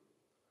you,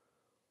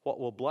 what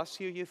will bless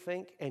you, you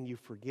think, and you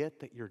forget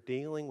that you're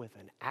dealing with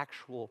an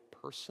actual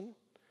person,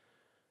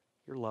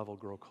 your love will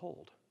grow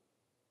cold.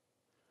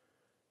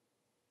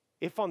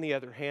 If, on the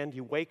other hand,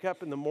 you wake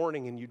up in the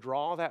morning and you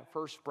draw that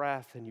first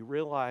breath and you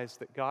realize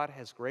that God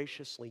has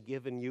graciously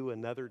given you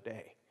another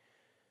day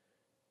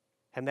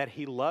and that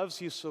He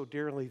loves you so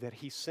dearly that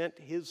He sent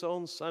His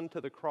own Son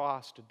to the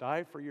cross to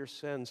die for your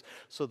sins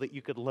so that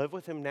you could live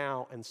with Him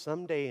now and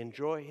someday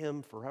enjoy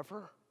Him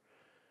forever,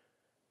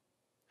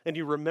 and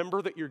you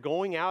remember that you're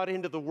going out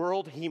into the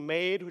world He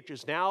made, which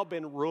has now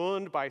been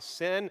ruined by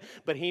sin,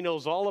 but He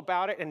knows all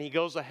about it, and He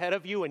goes ahead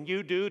of you, and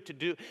you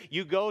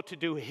go to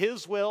do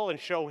His will and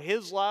show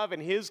His love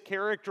and His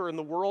character in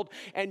the world,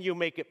 and you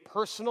make it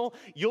personal.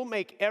 You'll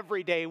make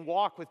every day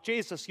walk with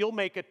Jesus. You'll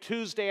make a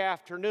Tuesday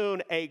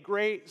afternoon a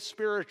great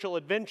spiritual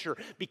adventure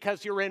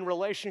because you're in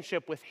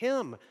relationship with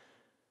Him.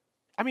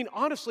 I mean,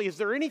 honestly, is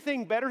there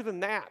anything better than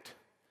that?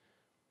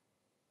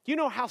 Do you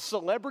know how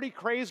celebrity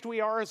crazed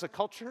we are as a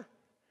culture?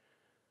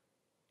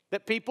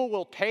 That people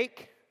will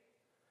take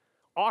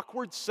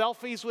awkward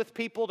selfies with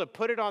people to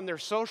put it on their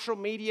social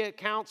media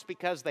accounts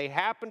because they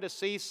happen to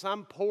see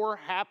some poor,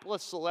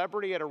 hapless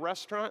celebrity at a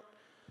restaurant.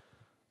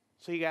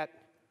 So you got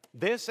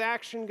this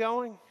action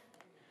going,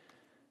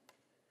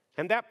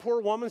 and that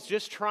poor woman's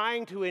just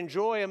trying to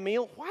enjoy a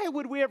meal. Why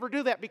would we ever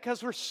do that?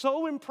 Because we're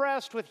so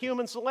impressed with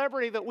human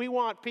celebrity that we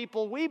want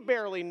people we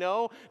barely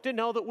know to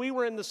know that we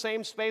were in the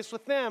same space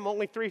with them,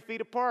 only 3 feet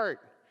apart.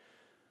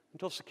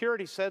 Until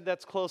security said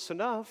that's close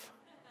enough.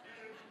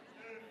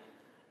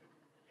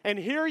 And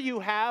here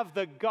you have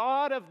the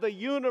God of the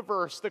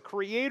universe, the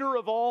creator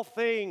of all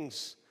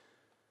things,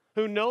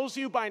 who knows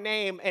you by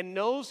name and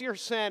knows your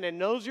sin and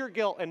knows your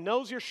guilt and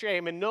knows your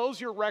shame and knows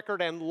your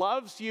record and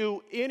loves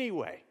you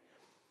anyway,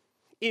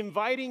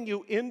 inviting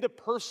you into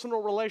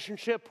personal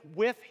relationship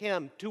with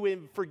Him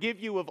to forgive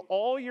you of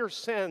all your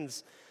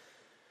sins.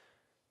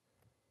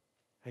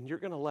 And you're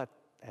going to let,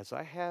 as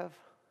I have,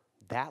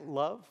 that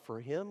love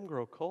for Him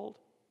grow cold?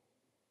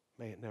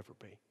 May it never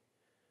be.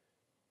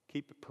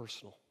 Keep it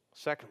personal.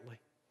 Secondly,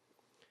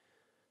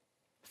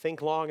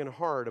 think long and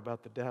hard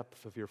about the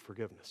depth of your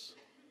forgiveness.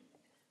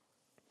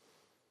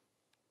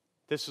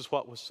 This is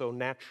what was so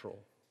natural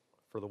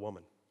for the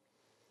woman.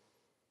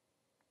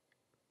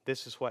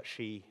 This is what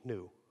she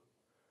knew.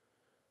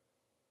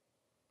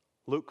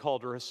 Luke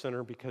called her a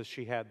sinner because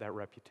she had that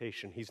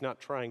reputation. He's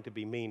not trying to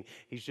be mean.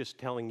 He's just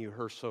telling you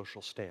her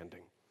social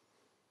standing.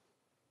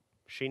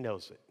 She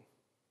knows it.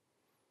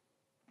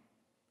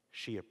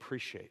 She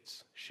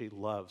appreciates, she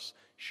loves,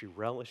 she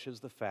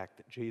relishes the fact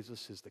that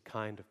Jesus is the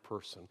kind of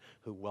person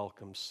who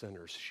welcomes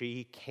sinners.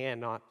 She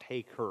cannot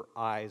take her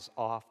eyes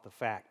off the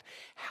fact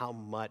how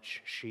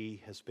much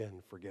she has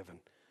been forgiven.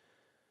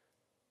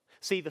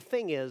 See, the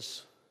thing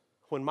is,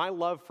 when my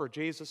love for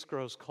Jesus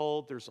grows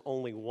cold, there's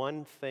only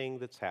one thing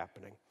that's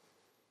happening.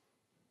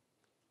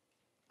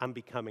 I'm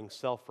becoming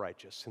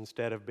self-righteous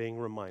instead of being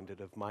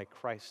reminded of my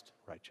Christ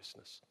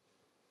righteousness.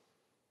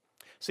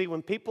 See,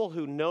 when people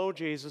who know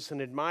Jesus and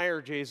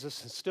admire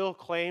Jesus and still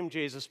claim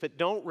Jesus but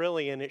don't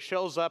really, and it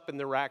shows up in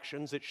their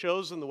actions, it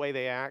shows in the way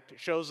they act, it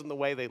shows in the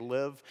way they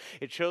live,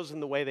 it shows in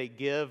the way they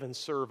give and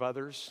serve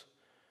others.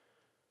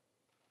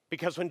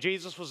 Because when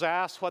Jesus was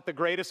asked what the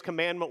greatest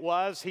commandment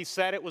was, He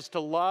said it was to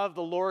love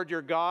the Lord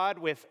your God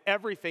with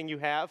everything you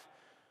have,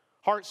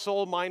 heart,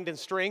 soul, mind, and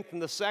strength.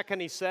 And the second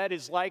He said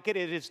is like it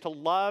is to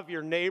love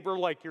your neighbor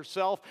like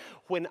yourself.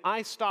 When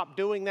I stop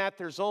doing that,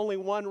 there's only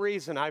one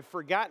reason. I've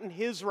forgotten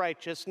His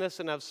righteousness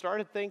and I've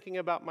started thinking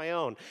about my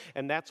own.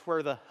 And that's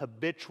where the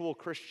habitual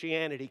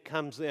Christianity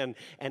comes in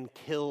and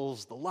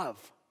kills the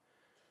love.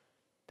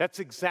 That's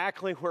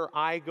exactly where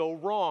I go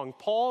wrong.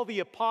 Paul the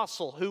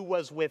apostle, who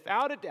was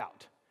without a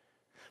doubt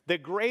the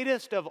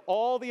greatest of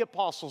all the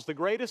apostles, the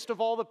greatest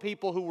of all the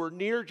people who were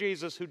near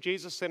Jesus, who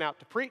Jesus sent out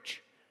to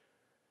preach,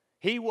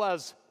 he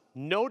was,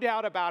 no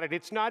doubt about it,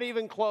 it's not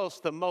even close,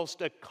 the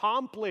most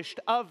accomplished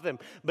of them.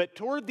 But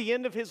toward the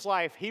end of his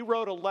life, he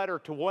wrote a letter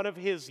to one of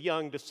his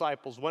young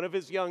disciples, one of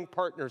his young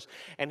partners,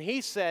 and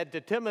he said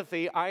to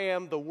Timothy, I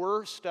am the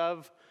worst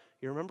of,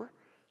 you remember?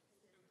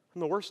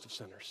 I'm the worst of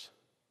sinners.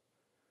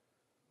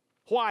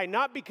 Why?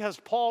 Not because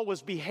Paul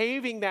was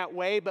behaving that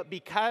way, but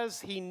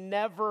because he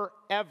never,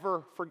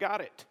 ever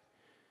forgot it.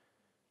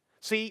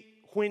 See,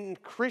 when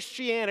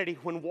Christianity,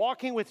 when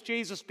walking with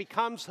Jesus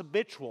becomes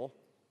habitual,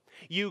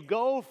 you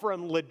go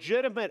from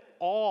legitimate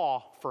awe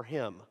for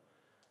Him,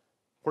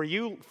 where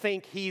you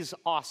think He's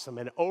awesome,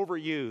 an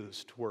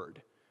overused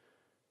word,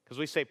 because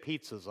we say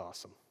pizza's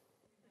awesome.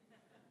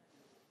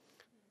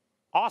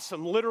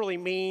 Awesome literally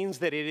means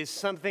that it is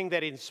something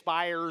that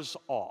inspires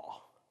awe.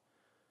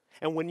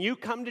 And when you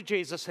come to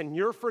Jesus and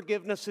your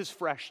forgiveness is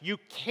fresh, you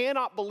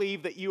cannot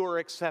believe that you are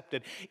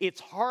accepted.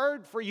 It's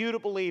hard for you to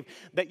believe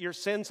that your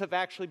sins have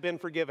actually been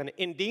forgiven.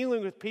 In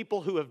dealing with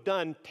people who have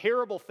done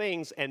terrible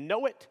things and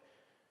know it,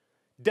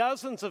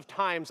 dozens of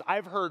times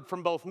I've heard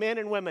from both men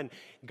and women,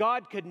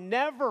 God could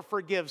never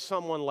forgive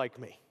someone like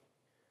me.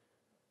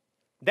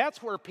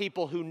 That's where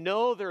people who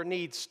know their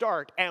needs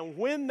start. And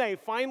when they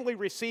finally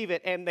receive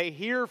it and they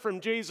hear from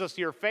Jesus,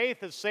 your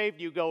faith has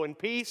saved you, go in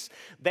peace,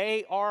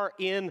 they are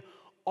in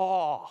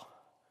awe.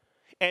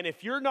 And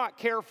if you're not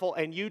careful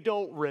and you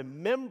don't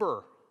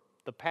remember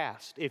the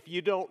past, if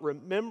you don't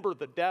remember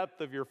the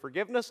depth of your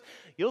forgiveness,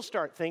 you'll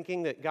start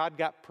thinking that God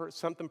got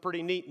something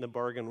pretty neat in the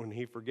bargain when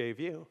he forgave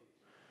you.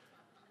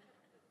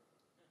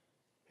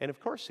 And of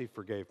course he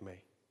forgave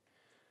me.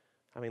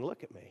 I mean,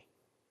 look at me.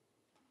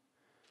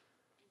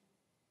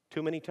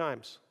 Too many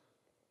times,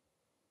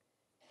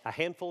 a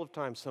handful of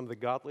times, some of the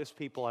godliest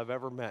people I've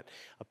ever met,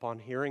 upon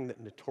hearing that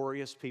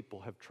notorious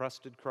people have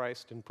trusted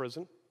Christ in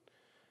prison,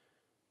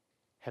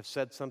 have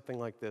said something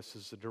like this.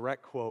 This is a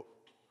direct quote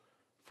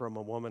from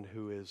a woman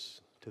who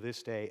is, to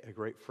this day, a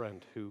great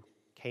friend who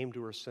came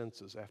to her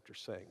senses after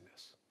saying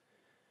this.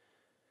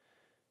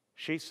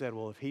 She said,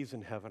 well, if he's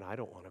in heaven, I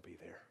don't want to be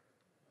there.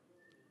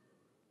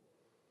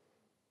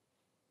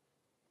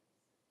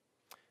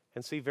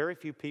 And see, very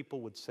few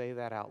people would say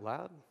that out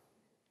loud.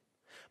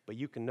 But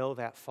you can know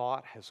that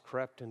thought has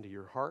crept into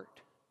your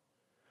heart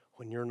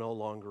when you're no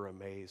longer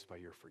amazed by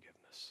your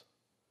forgiveness.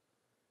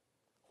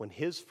 When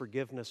his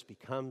forgiveness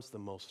becomes the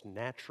most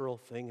natural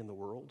thing in the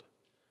world,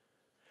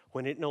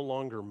 when it no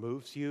longer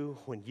moves you,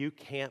 when you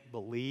can't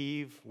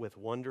believe with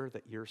wonder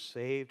that you're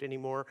saved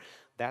anymore,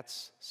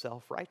 that's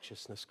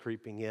self-righteousness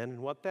creeping in. And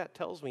what that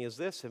tells me is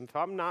this: if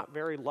I'm not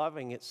very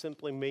loving, it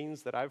simply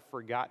means that I've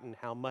forgotten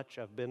how much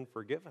I've been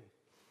forgiven.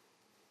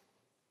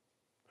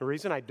 The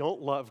reason I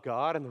don't love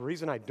God and the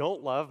reason I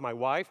don't love my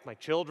wife, my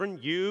children,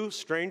 you,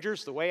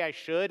 strangers, the way I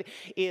should,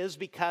 is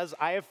because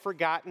I have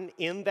forgotten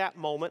in that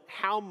moment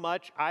how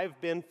much I've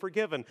been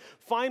forgiven.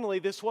 Finally,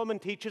 this woman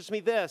teaches me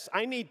this: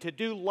 I need to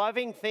do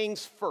loving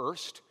things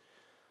first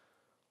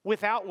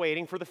without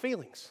waiting for the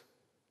feelings.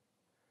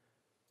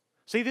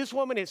 See, this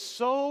woman is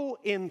so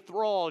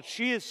enthralled,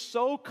 she is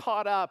so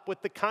caught up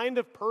with the kind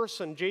of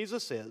person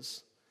Jesus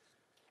is,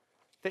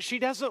 that she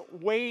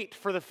doesn't wait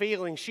for the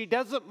feelings. She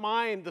doesn't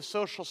mind the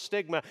social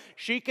stigma.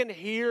 She can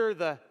hear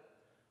the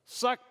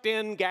sucked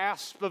in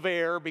gasp of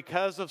air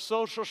because of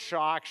social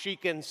shock. She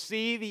can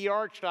see the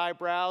arched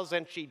eyebrows,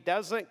 and she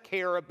doesn't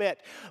care a bit.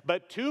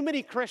 But too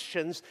many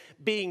Christians,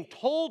 being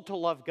told to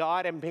love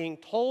God and being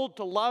told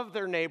to love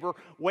their neighbor,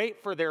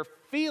 wait for their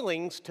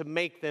feelings to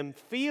make them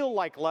feel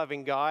like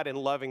loving God and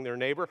loving their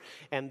neighbor,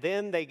 and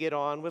then they get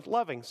on with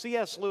loving.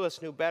 C.S.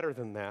 Lewis knew better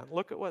than that.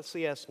 Look at what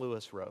C.S.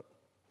 Lewis wrote.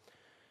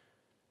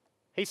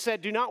 He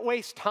said, do not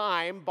waste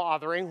time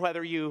bothering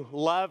whether you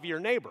love your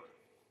neighbor.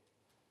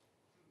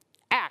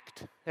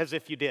 Act as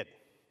if you did.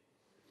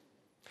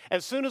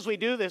 As soon as we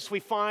do this, we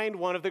find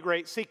one of the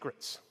great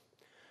secrets.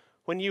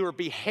 When you are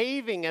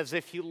behaving as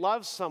if you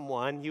love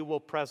someone, you will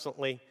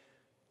presently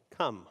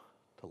come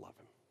to love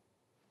him.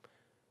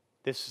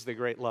 This is the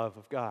great love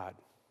of God.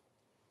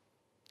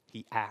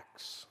 He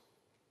acts.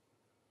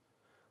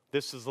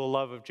 This is the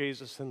love of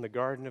Jesus in the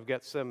Garden of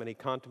Gethsemane,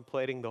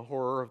 contemplating the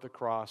horror of the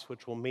cross,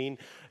 which will mean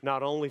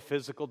not only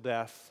physical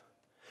death,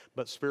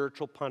 but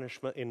spiritual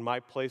punishment in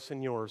my place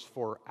and yours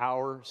for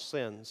our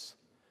sins.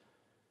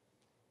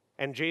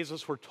 And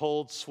Jesus, we're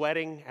told,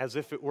 sweating as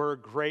if it were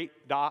great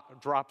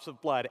drops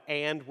of blood,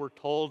 and we're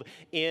told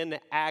in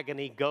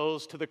agony,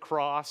 goes to the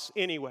cross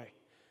anyway.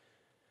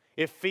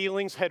 If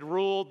feelings had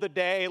ruled the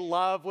day,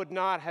 love would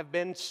not have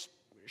been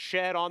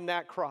shed on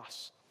that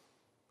cross.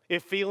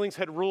 If feelings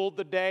had ruled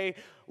the day,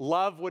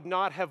 love would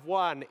not have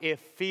won. If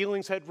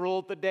feelings had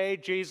ruled the day,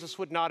 Jesus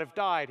would not have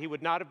died. He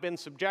would not have been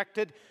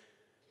subjected,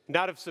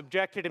 not have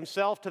subjected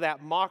himself to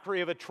that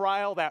mockery of a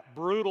trial, that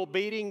brutal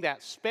beating,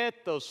 that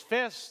spit, those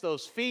fists,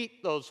 those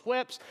feet, those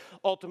whips,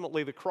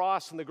 ultimately the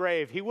cross and the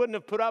grave. He wouldn't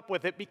have put up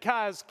with it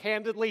because,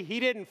 candidly, he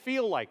didn't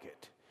feel like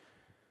it.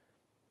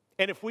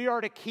 And if we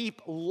are to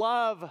keep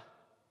love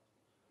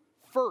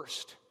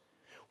first,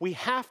 we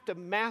have to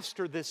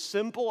master this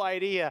simple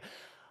idea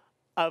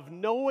of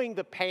knowing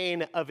the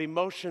pain of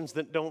emotions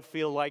that don't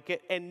feel like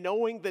it, and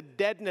knowing the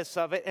deadness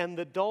of it and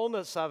the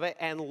dullness of it,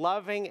 and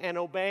loving and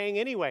obeying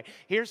anyway.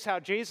 Here's how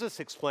Jesus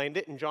explained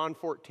it in John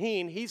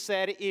 14. He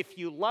said, if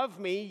you love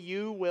me,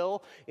 you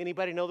will,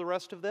 anybody know the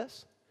rest of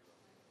this?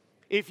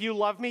 If you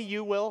love me,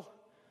 you will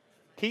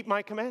keep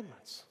my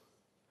commandments,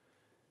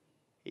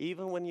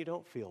 even when you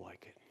don't feel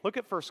like it. Look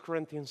at 1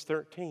 Corinthians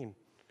 13.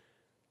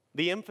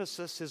 The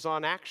emphasis is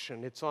on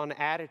action, it's on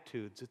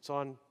attitudes, it's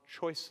on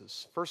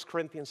choices. 1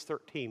 Corinthians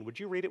 13. Would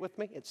you read it with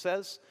me? It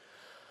says,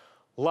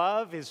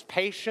 love is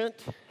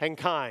patient and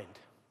kind.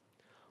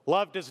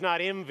 Love does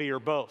not envy or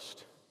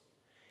boast.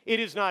 It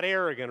is not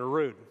arrogant or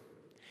rude.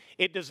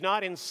 It does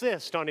not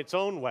insist on its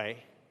own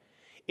way.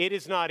 It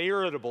is not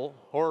irritable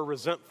or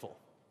resentful.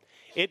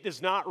 It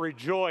does not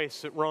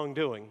rejoice at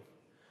wrongdoing,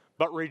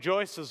 but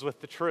rejoices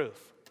with the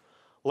truth.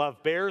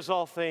 Love bears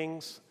all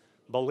things,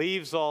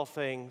 believes all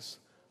things,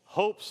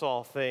 hopes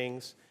all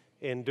things,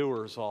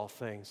 endures all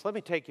things. Let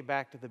me take you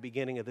back to the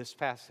beginning of this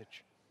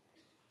passage.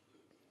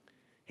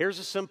 Here's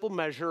a simple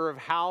measure of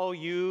how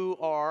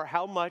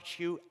much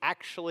you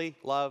actually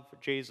love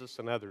Jesus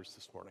and others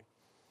this morning.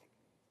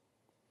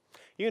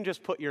 You can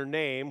just put your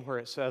name where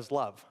it says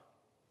love.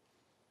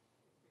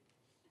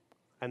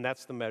 And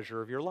that's the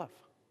measure of your love.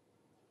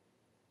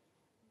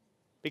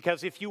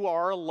 Because if you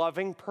are a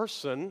loving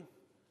person,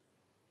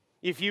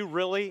 if you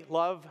really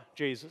love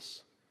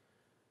Jesus,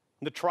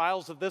 the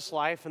trials of this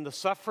life and the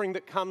suffering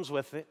that comes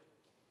with it,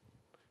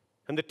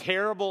 and the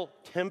terrible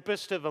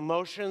tempest of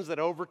emotions that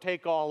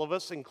overtake all of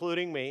us,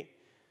 including me,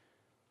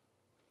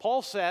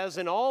 Paul says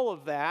in all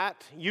of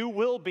that, you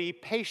will be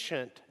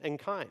patient and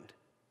kind.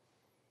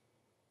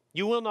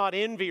 You will not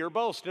envy or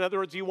boast. In other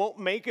words, you won't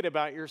make it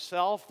about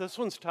yourself. This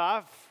one's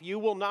tough. You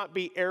will not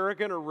be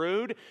arrogant or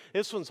rude.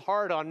 This one's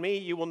hard on me.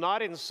 You will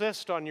not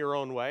insist on your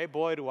own way.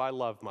 Boy, do I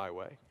love my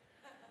way.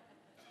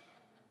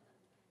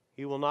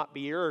 You will not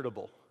be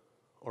irritable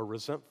or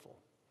resentful.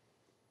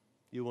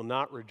 You will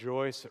not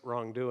rejoice at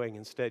wrongdoing.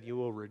 Instead, you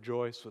will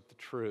rejoice with the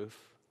truth.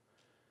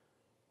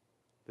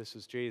 This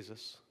is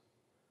Jesus.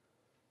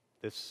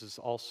 This is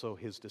also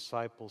his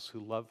disciples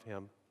who love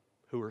him,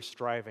 who are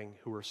striving,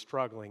 who are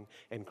struggling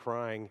and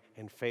crying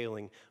and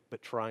failing,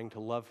 but trying to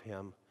love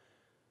him.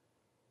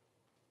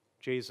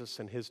 Jesus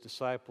and his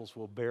disciples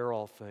will bear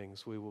all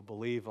things. We will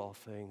believe all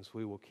things.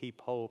 We will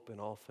keep hope in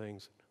all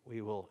things.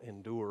 We will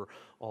endure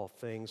all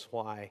things.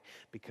 Why?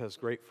 Because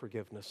great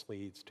forgiveness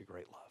leads to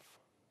great love.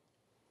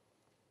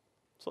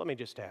 So let me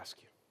just ask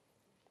you,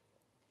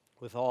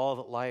 with all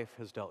that life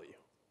has dealt you,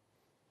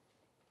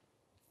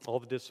 all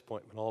the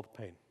disappointment, all the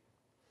pain,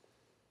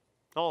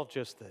 all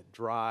just the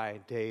dry,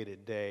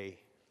 day-to-day,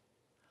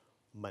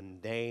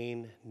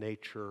 mundane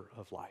nature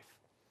of life,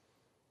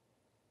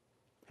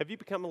 have you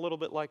become a little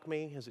bit like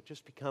me? Has it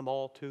just become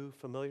all too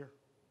familiar?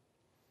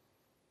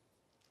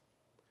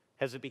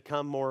 Has it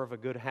become more of a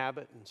good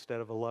habit instead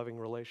of a loving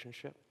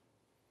relationship?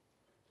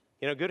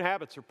 You know, good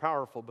habits are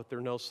powerful, but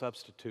they're no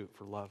substitute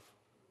for love.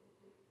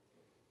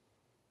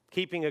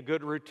 Keeping a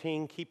good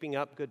routine, keeping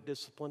up good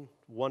discipline,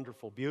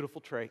 wonderful,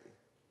 beautiful trait,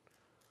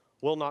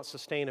 will not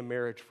sustain a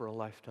marriage for a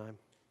lifetime.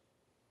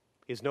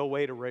 Is no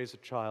way to raise a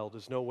child,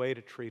 is no way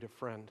to treat a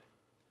friend.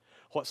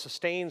 What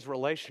sustains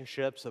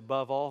relationships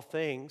above all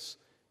things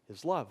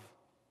is love.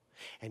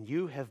 And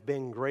you have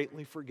been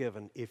greatly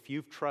forgiven. If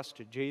you've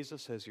trusted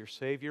Jesus as your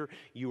Savior,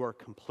 you are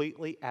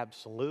completely,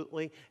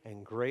 absolutely,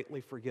 and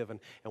greatly forgiven.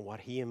 And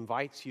what he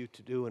invites you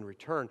to do in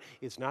return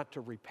is not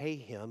to repay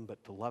him,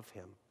 but to love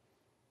him.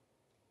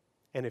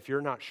 And if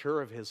you're not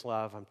sure of his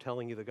love, I'm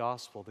telling you the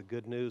gospel, the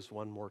good news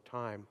one more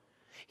time.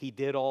 He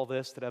did all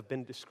this that I've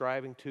been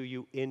describing to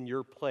you in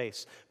your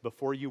place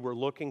before you were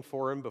looking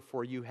for him,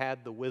 before you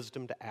had the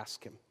wisdom to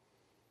ask him.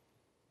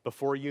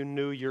 Before you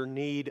knew your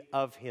need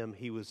of him,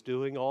 he was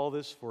doing all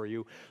this for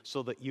you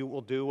so that you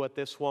will do what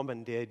this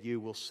woman did. You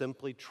will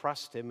simply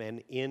trust him,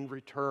 and in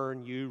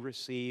return, you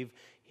receive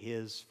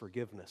his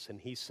forgiveness. And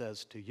he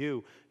says to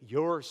you,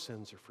 your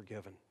sins are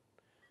forgiven.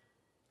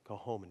 Go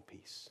home in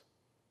peace.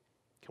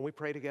 Can we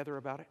pray together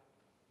about it?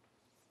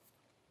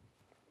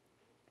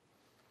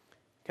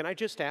 Can I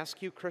just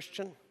ask you,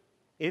 Christian,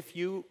 if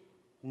you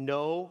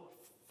know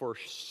for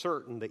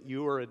certain that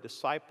you are a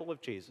disciple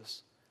of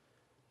Jesus,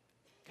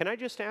 can I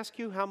just ask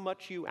you how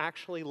much you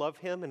actually love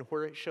him and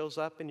where it shows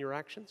up in your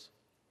actions?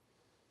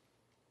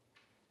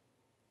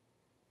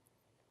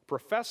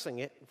 Professing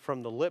it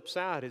from the lips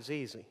out is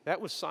easy.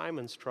 That was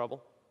Simon's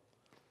trouble.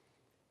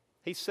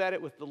 He said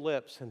it with the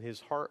lips, and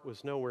his heart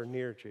was nowhere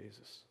near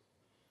Jesus.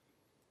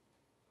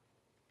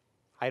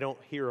 I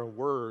don't hear a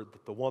word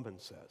that the woman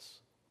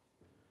says,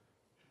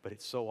 but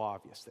it's so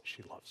obvious that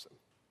she loves him.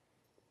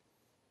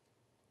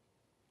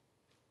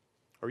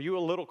 Are you a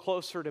little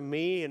closer to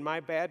me in my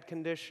bad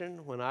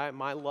condition when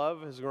my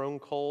love has grown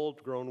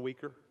cold, grown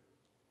weaker?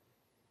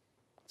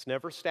 It's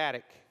never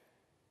static.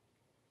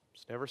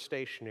 It's never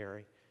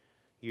stationary.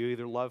 You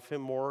either love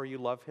him more or you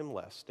love him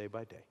less day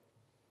by day.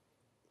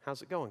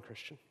 How's it going,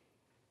 Christian?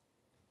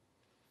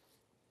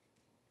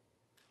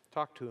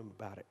 Talk to him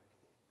about it.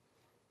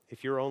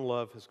 If your own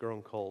love has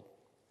grown cold,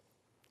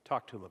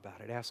 talk to him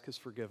about it. Ask his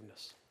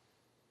forgiveness.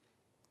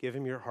 Give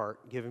him your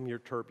heart. Give him your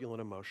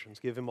turbulent emotions.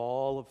 Give him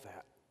all of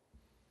that.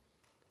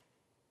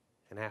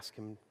 And ask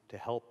him to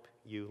help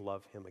you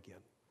love him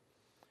again.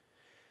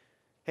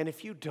 And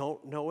if you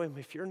don't know him,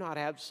 if you're not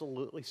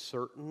absolutely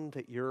certain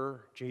that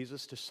you're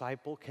Jesus'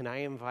 disciple, can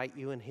I invite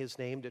you in his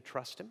name to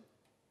trust him?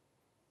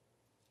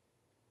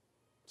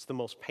 It's the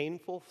most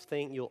painful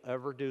thing you'll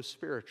ever do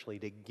spiritually,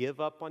 to give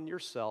up on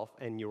yourself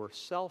and your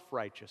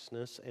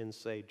self-righteousness and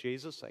say,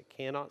 Jesus, I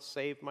cannot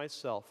save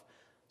myself.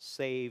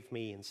 Save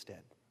me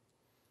instead.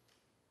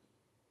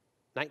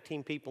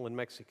 19 people in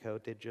Mexico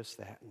did just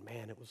that, and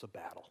man, it was a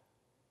battle.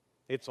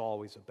 It's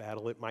always a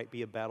battle. It might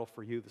be a battle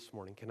for you this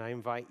morning. Can I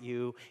invite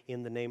you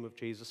in the name of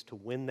Jesus to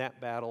win that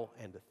battle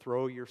and to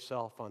throw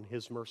yourself on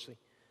his mercy?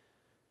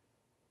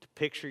 To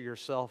Picture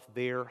yourself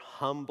there,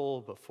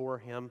 humble before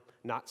him,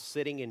 not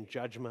sitting in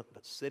judgment,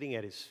 but sitting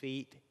at his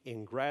feet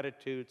in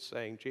gratitude,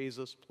 saying,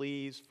 Jesus,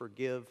 please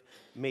forgive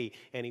me.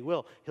 And he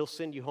will. He'll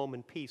send you home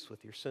in peace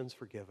with your sins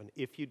forgiven.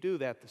 If you do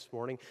that this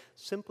morning,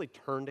 simply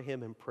turn to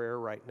him in prayer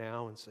right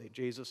now and say,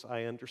 Jesus,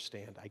 I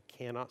understand. I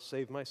cannot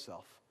save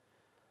myself.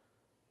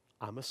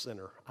 I'm a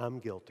sinner. I'm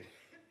guilty.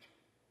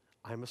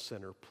 I'm a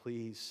sinner.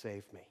 Please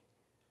save me.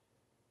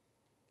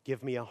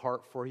 Give me a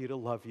heart for you to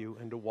love you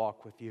and to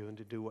walk with you and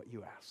to do what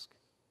you ask.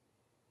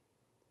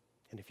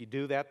 And if you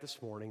do that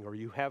this morning, or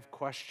you have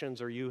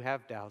questions or you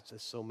have doubts,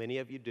 as so many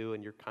of you do,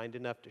 and you're kind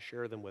enough to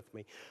share them with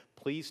me,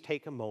 please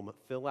take a moment,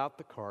 fill out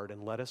the card,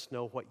 and let us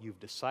know what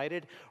you've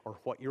decided or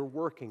what you're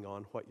working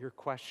on, what you're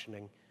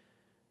questioning,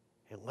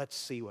 and let's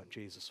see what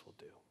Jesus will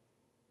do.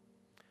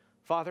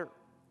 Father,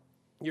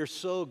 you're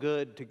so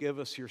good to give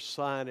us your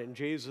Son, and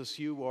Jesus,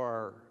 you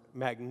are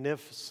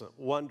magnificent,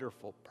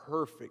 wonderful,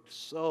 perfect,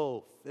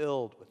 so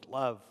filled with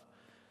love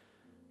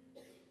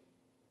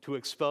to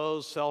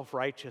expose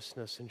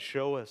self-righteousness and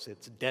show us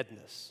its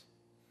deadness,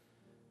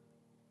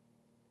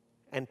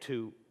 and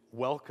to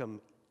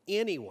welcome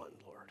anyone,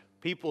 Lord,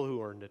 people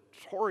who are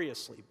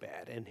notoriously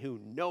bad and who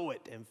know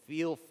it and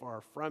feel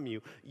far from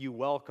you. You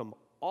welcome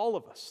all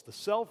of us, the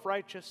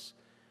self-righteous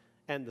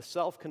and the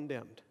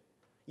self-condemned.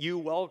 You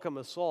welcome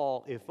us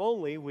all if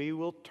only we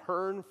will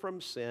turn from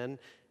sin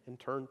and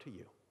turn to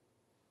you.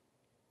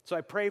 So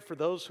I pray for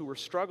those who are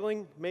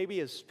struggling,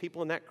 maybe as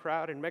people in that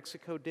crowd in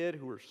Mexico did,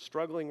 who are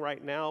struggling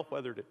right now,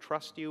 whether to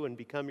trust you and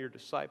become your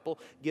disciple.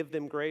 Give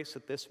them grace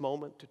at this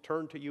moment to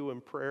turn to you in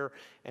prayer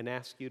and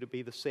ask you to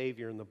be the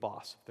Savior and the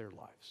boss of their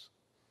lives.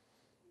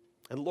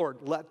 And Lord,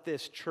 let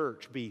this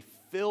church be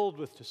filled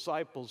with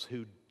disciples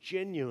who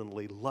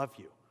genuinely love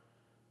you,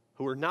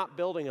 who are not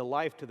building a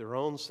life to their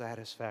own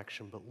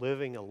satisfaction, but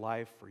living a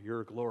life for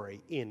your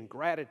glory in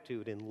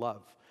gratitude and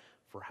love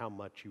for how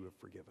much you have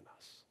forgiven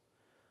us.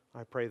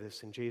 I pray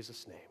this in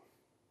Jesus' name.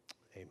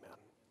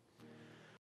 Amen.